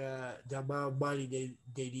reach the amount of money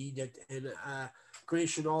they needed. And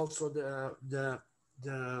Croatian also the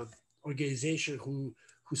organization who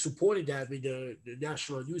supported that with the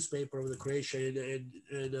national newspaper of the Croatian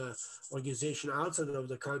and organization outside of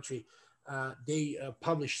the country. They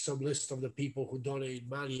published some list of the people who donated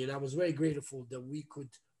money, and I was very grateful that we could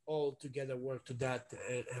all together work to that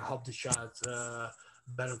and help the child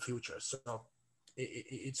better future. So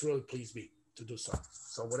it's really pleased me to do so.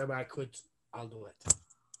 So whatever I could, I'll do it.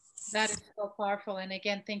 That is so powerful. And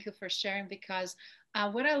again, thank you for sharing because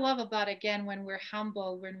what I love about, again, when we're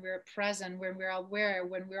humble, when we're present, when we're aware,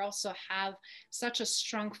 when we also have such a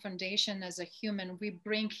strong foundation as a human, we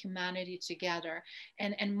bring humanity together.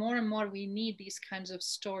 And more, we need these kinds of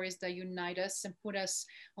stories that unite us and put us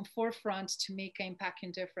on forefront to make an impact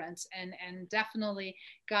and difference. And definitely,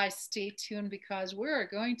 guys, stay tuned because we're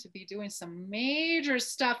going to be doing some major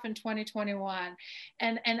stuff in 2021.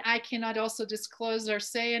 And I cannot also disclose or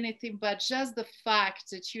say anything, but just the fact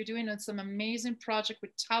that you're doing some amazing project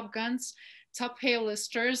with top guns, top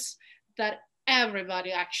A-listers that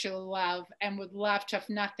everybody actually love and would love to have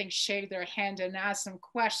nothing shake their hand and ask some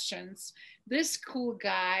questions. This cool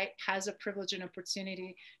guy has a privilege and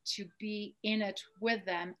opportunity to be in it with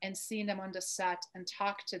them and seeing them on the set and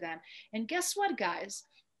talk to them. And guess what, guys?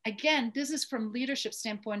 Again, this is from leadership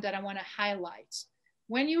standpoint that I want to highlight.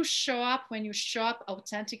 When you show up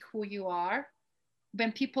authentic who you are,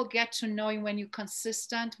 when people get to know you, when you're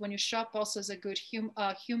consistent, when you show up also as a good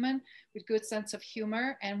human with good sense of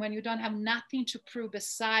humor, and when you don't have nothing to prove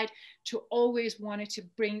beside to always wanting to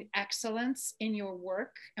bring excellence in your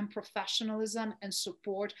work and professionalism and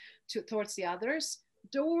support towards the others,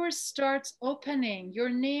 doors starts opening, your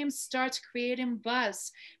name starts creating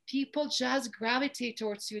buzz. People just gravitate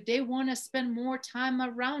towards you. They want to spend more time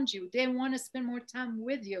around you. They want to spend more time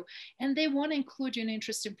with you, and they want to include you in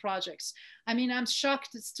interesting projects. I mean, I'm shocked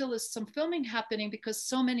that still is some filming happening because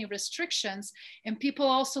so many restrictions, and people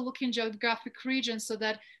also look in geographic regions so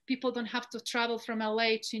that people don't have to travel from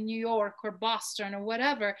LA to New York or Boston or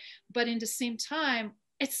whatever. But in the same time,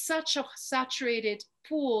 it's such a saturated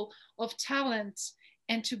pool of talent,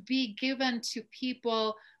 and to be given to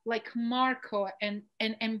people like Marco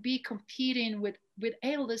and be competing with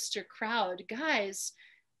A-lister crowd, guys,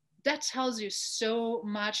 that tells you so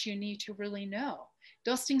much you need to really know.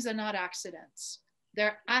 Those things are not accidents.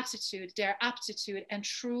 Their attitude, their aptitude, and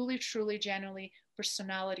truly, genuinely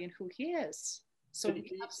personality and who he is. So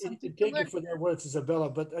we have something thank you for that words,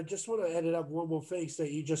 Izabela. But I just want to add it up one more thing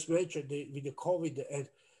that you just mentioned with the COVID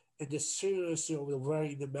and the seriousness of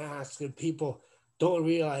wearing the mask, and people don't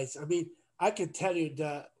realize. I mean, I can tell you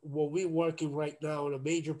that when we're working right now on a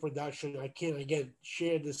major production, I can't again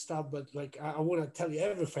share this stuff, but like I want to tell you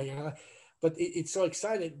everything. But it's so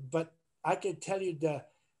exciting. But I can tell you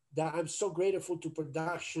that I'm so grateful to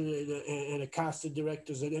production and the casting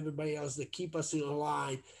directors and everybody else that keep us in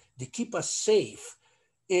line, they keep us safe.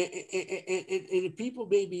 And people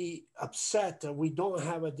may be upset that we don't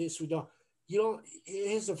have this, we don't.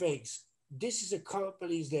 Here's the things. This is a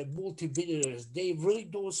companies that multi-billionaires, they really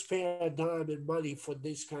don't spare a dime and money for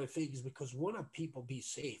these kind of things because want people be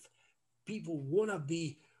safe. People want to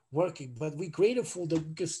be working, but we're grateful that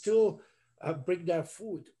we can still bring that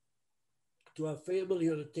food to our family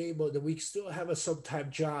on the table, that we still have some time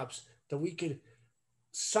jobs, that we can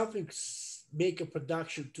something make a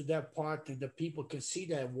production to that part and the people can see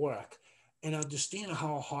that work and understand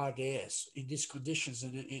how hard it is in these conditions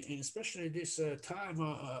and especially in this time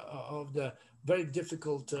of the very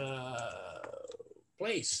difficult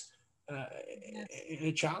place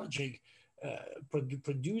and challenging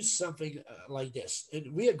produce something like this.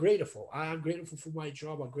 And we are grateful. I am grateful for my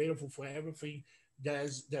job. I'm grateful for everything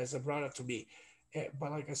that's brought up to me.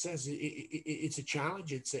 But like I said, it's a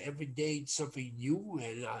challenge. It's every day it's something new,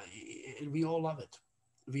 and we all love it.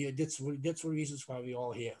 That's the reasons why we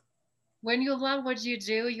all here. When you love what you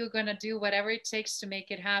do, you're going to do whatever it takes to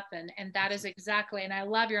make it happen. And that is exactly, and I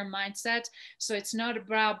love your mindset. So it's not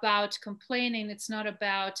about complaining. It's not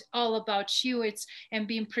about all about you. It's and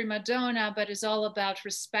being prima donna, but it's all about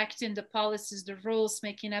respecting the policies, the rules,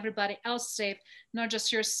 making everybody else safe, not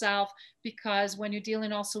just yourself. Because when you're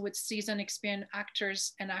dealing also with seasoned, experienced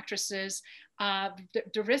actors and actresses,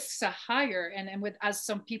 the risks are higher. And with as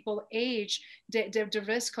some people age, the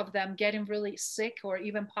risk of them getting really sick or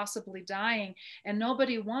even possibly dying, and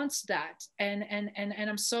nobody wants that. And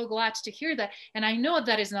I'm so glad to hear that. And I know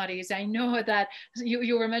that is not easy. I know that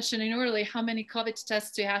you were mentioning earlier how many COVID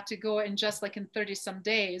tests you have to go in just like in 30 some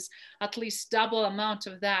days, at least double amount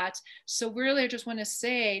of that. So really, I just want to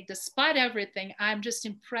say, despite everything, I'm just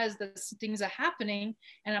impressed that things are happening,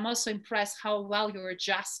 and I'm also impressed how well you're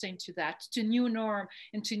adjusting to that, to new norm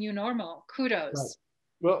and to new normal. Kudos. Right.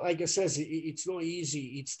 Well, like I says, it's not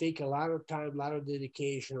easy. It's take a lot of time, a lot of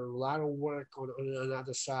dedication, a lot of work on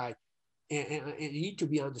another side, and you need to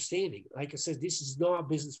be understanding. Like I said, this is not a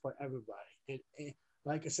business for everybody. And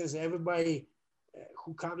like I says, everybody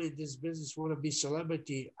who come in this business want to be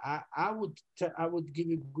celebrity. I would give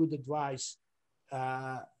you good advice.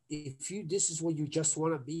 If you this is what you just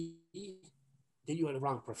want to be, then you're in the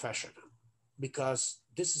wrong profession, because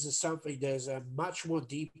this is something that's a much more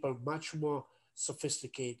deeper, much more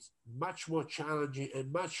sophisticated, much more challenging,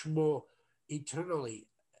 and much more internally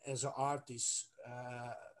as an artist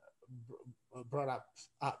brought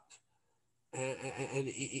up. And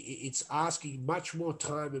it's asking much more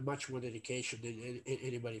time and much more dedication than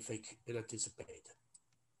anybody think and anticipate.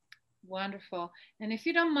 Wonderful. And if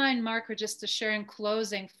you don't mind, Marco, just to share in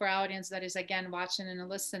closing for our audience that is again watching and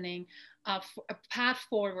listening, a path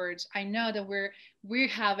forward. I know that we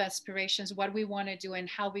have aspirations, what we want to do, and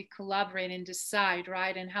how we collaborate and decide,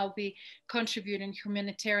 right? And how we contribute in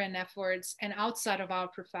humanitarian efforts and outside of our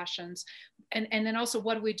professions. And then also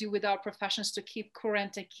what we do with our professions to keep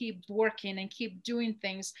current and keep working and keep doing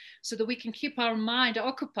things so that we can keep our mind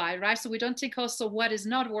occupied, right? So we don't think also what is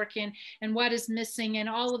not working and what is missing and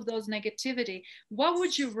all of those negativity. What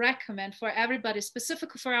would you recommend for everybody,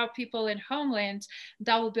 specifically for our people in homeland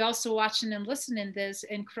that will be also watching and listening this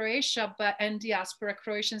in Croatia, but and diaspora,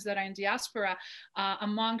 Croatians that are in diaspora,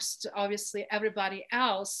 amongst obviously everybody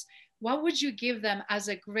else? What would you give them as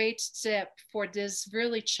a great tip for this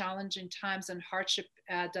really challenging times and hardship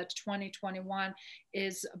that 2021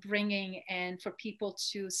 is bringing, and for people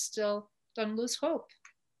to still don't lose hope?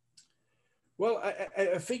 Well,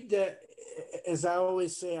 I think that, as I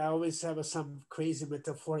always say, I always have some crazy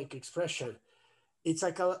metaphoric expression. It's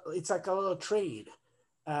like a little train.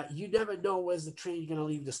 You never know where's the train going to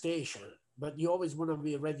leave the station, but you always want to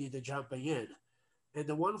be ready to jumping in. And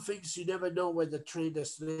the one thing is you never know where the train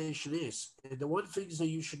destination is. And the one thing is that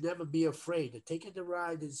you should never be afraid to take it a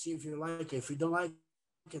ride and see if you like it. If you don't like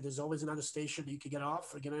it, there's always another station you can get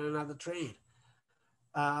off or get on another train.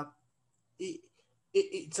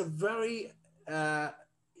 It's a very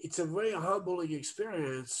humbling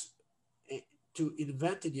experience to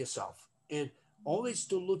invent it yourself, and always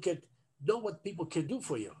to know what people can do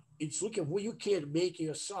for you. It's look at what you can make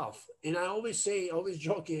yourself. And I always say, always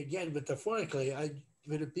joking again, metaphorically,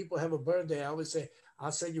 when people have a birthday, I always say,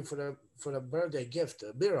 I'll send you for the birthday gift,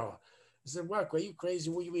 a mirror. I said, Mark, are you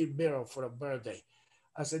crazy? What do you mean mirror for a birthday?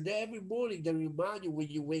 I said, every morning they remind you when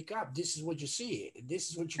you wake up, this is what you see. And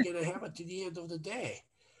this is what you're going to have until the end of the day.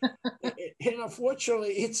 And unfortunately,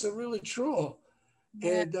 it's really true.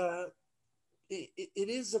 Yeah. And it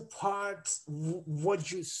is a part what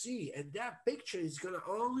you see, and that picture is going to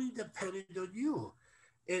only depend on you,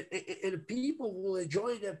 and people will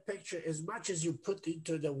enjoy that picture as much as you put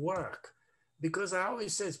into the work, because I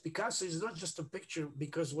always say Picasso is not just a picture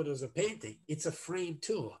because what is a painting, it's a frame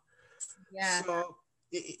too. Yeah. So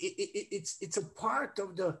it's a part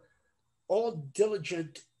of the all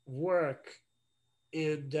diligent work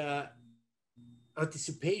and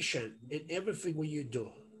anticipation in everything what you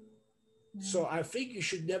do. So I think you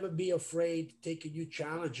should never be afraid to take a new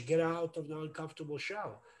challenge, get out of the uncomfortable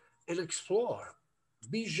shell and explore.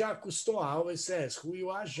 Be Jacques Cousteau. I always says, who you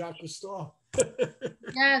are, Jacques Cousteau.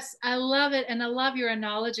 Yes, I love it. And I love your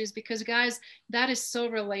analogies because guys, that is so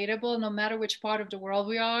relatable no matter which part of the world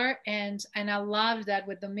we are. And I love that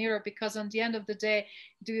with the mirror because on the end of the day,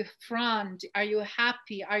 do you frown? Are you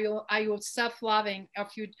happy? Are you self-loving?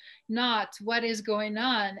 If you not, what is going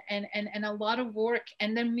on? And a lot of work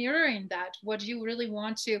and then mirroring that. What do you really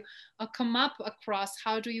want to come up across?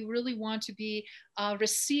 How do you really want to be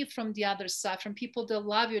received from the other side, from people that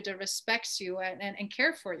love you, that respects you and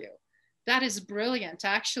care for you? That is brilliant.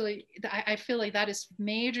 Actually, I feel like that is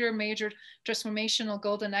major, major transformational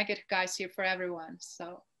golden nugget, guys, here for everyone.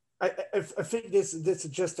 So I think this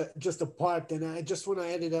is just a part, and I just want to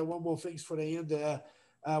add that one more thing for the end.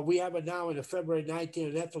 We have it now in the February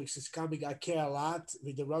 19th. Netflix is coming. I Care a Lot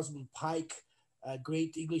with the Rosamund Pike, a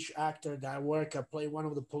great English actor that I play one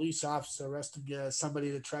of the police officers arresting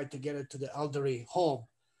somebody that tried to get into the elderly home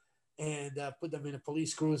and put them in a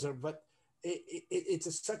police cruiser. But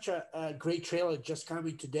it's such a great trailer just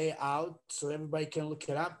coming today out, so everybody can look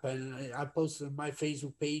it up. And I posted on my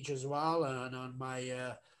Facebook page as well and on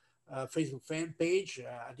my Facebook fan page.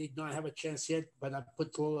 I did not have a chance yet, but I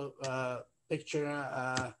put a little picture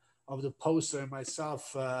of the poster and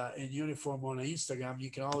myself in uniform on Instagram. You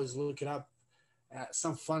can always look it up.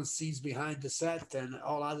 Some fun scenes behind the set and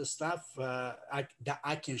all other stuff that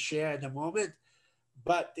I can share at the moment.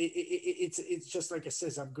 But it's just like I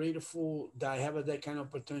says, I'm grateful that I have that kind of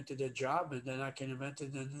opportunity, that job, and then I can invent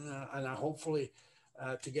it, and I hopefully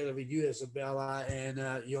together with you, Izabela,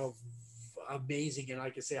 and you're amazing. And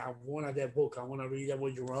like I say, I wanted that book. I want to read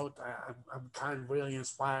what you wrote. I'm kind of really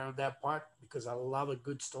inspired on that part because I love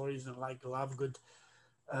good stories and love good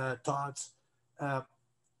thoughts.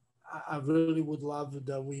 I really would love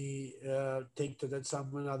that we take to that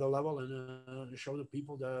some another level and show the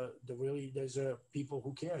people the really there's people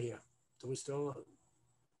who care here. So we still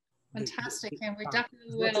fantastic, and we definitely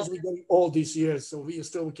as much will. as we're getting all these years, so we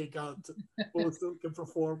still can count. We still can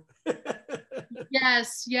perform.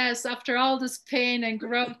 Yes, yes. After all this pain and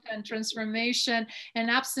growth and transformation and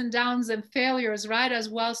ups and downs and failures, right, as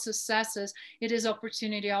well as successes, it is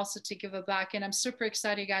opportunity also to give it back. And I'm super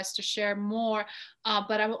excited, guys, to share more.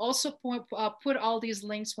 But I will also put all these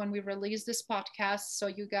links when we release this podcast, so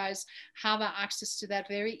you guys have access to that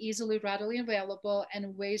very easily, readily available,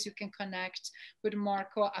 and ways you can connect with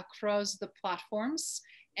Marko across the platforms.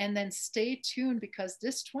 And then stay tuned because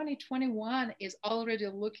this 2021 is already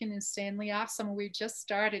looking insanely awesome. We just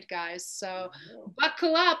started, guys. So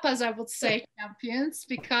buckle up, as I would say, champions,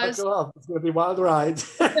 because buckle up. It's going to be a wild ride.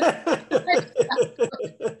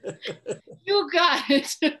 You got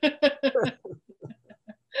it.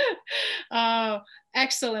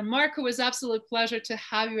 Excellent. Marko, it was absolute pleasure to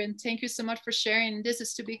have you, and thank you so much for sharing. This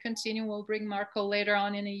is to be continued. We'll bring Marko later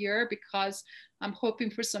on in a year because I'm hoping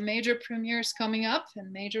for some major premieres coming up and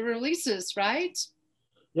major releases, right?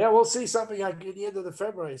 Yeah, we'll see something like at the end of the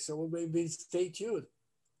February, so we'll maybe stay tuned.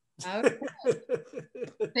 Okay.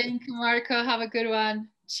 Thank you, Marko. Have a good one.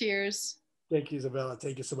 Cheers. Thank you, Izabela.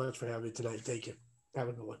 Thank you so much for having me tonight. Thank you. Have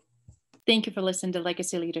a good one. Thank you for listening to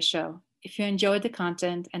Legacy Leader Show. If you enjoyed the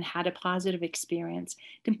content and had a positive experience,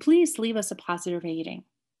 then please leave us a positive rating.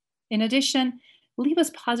 In addition, leave us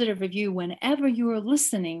a positive review whenever you are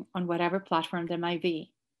listening on whatever platform there might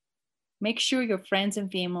be. Make sure your friends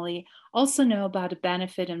and family also know about the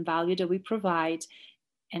benefit and value that we provide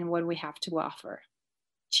and what we have to offer.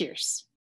 Cheers.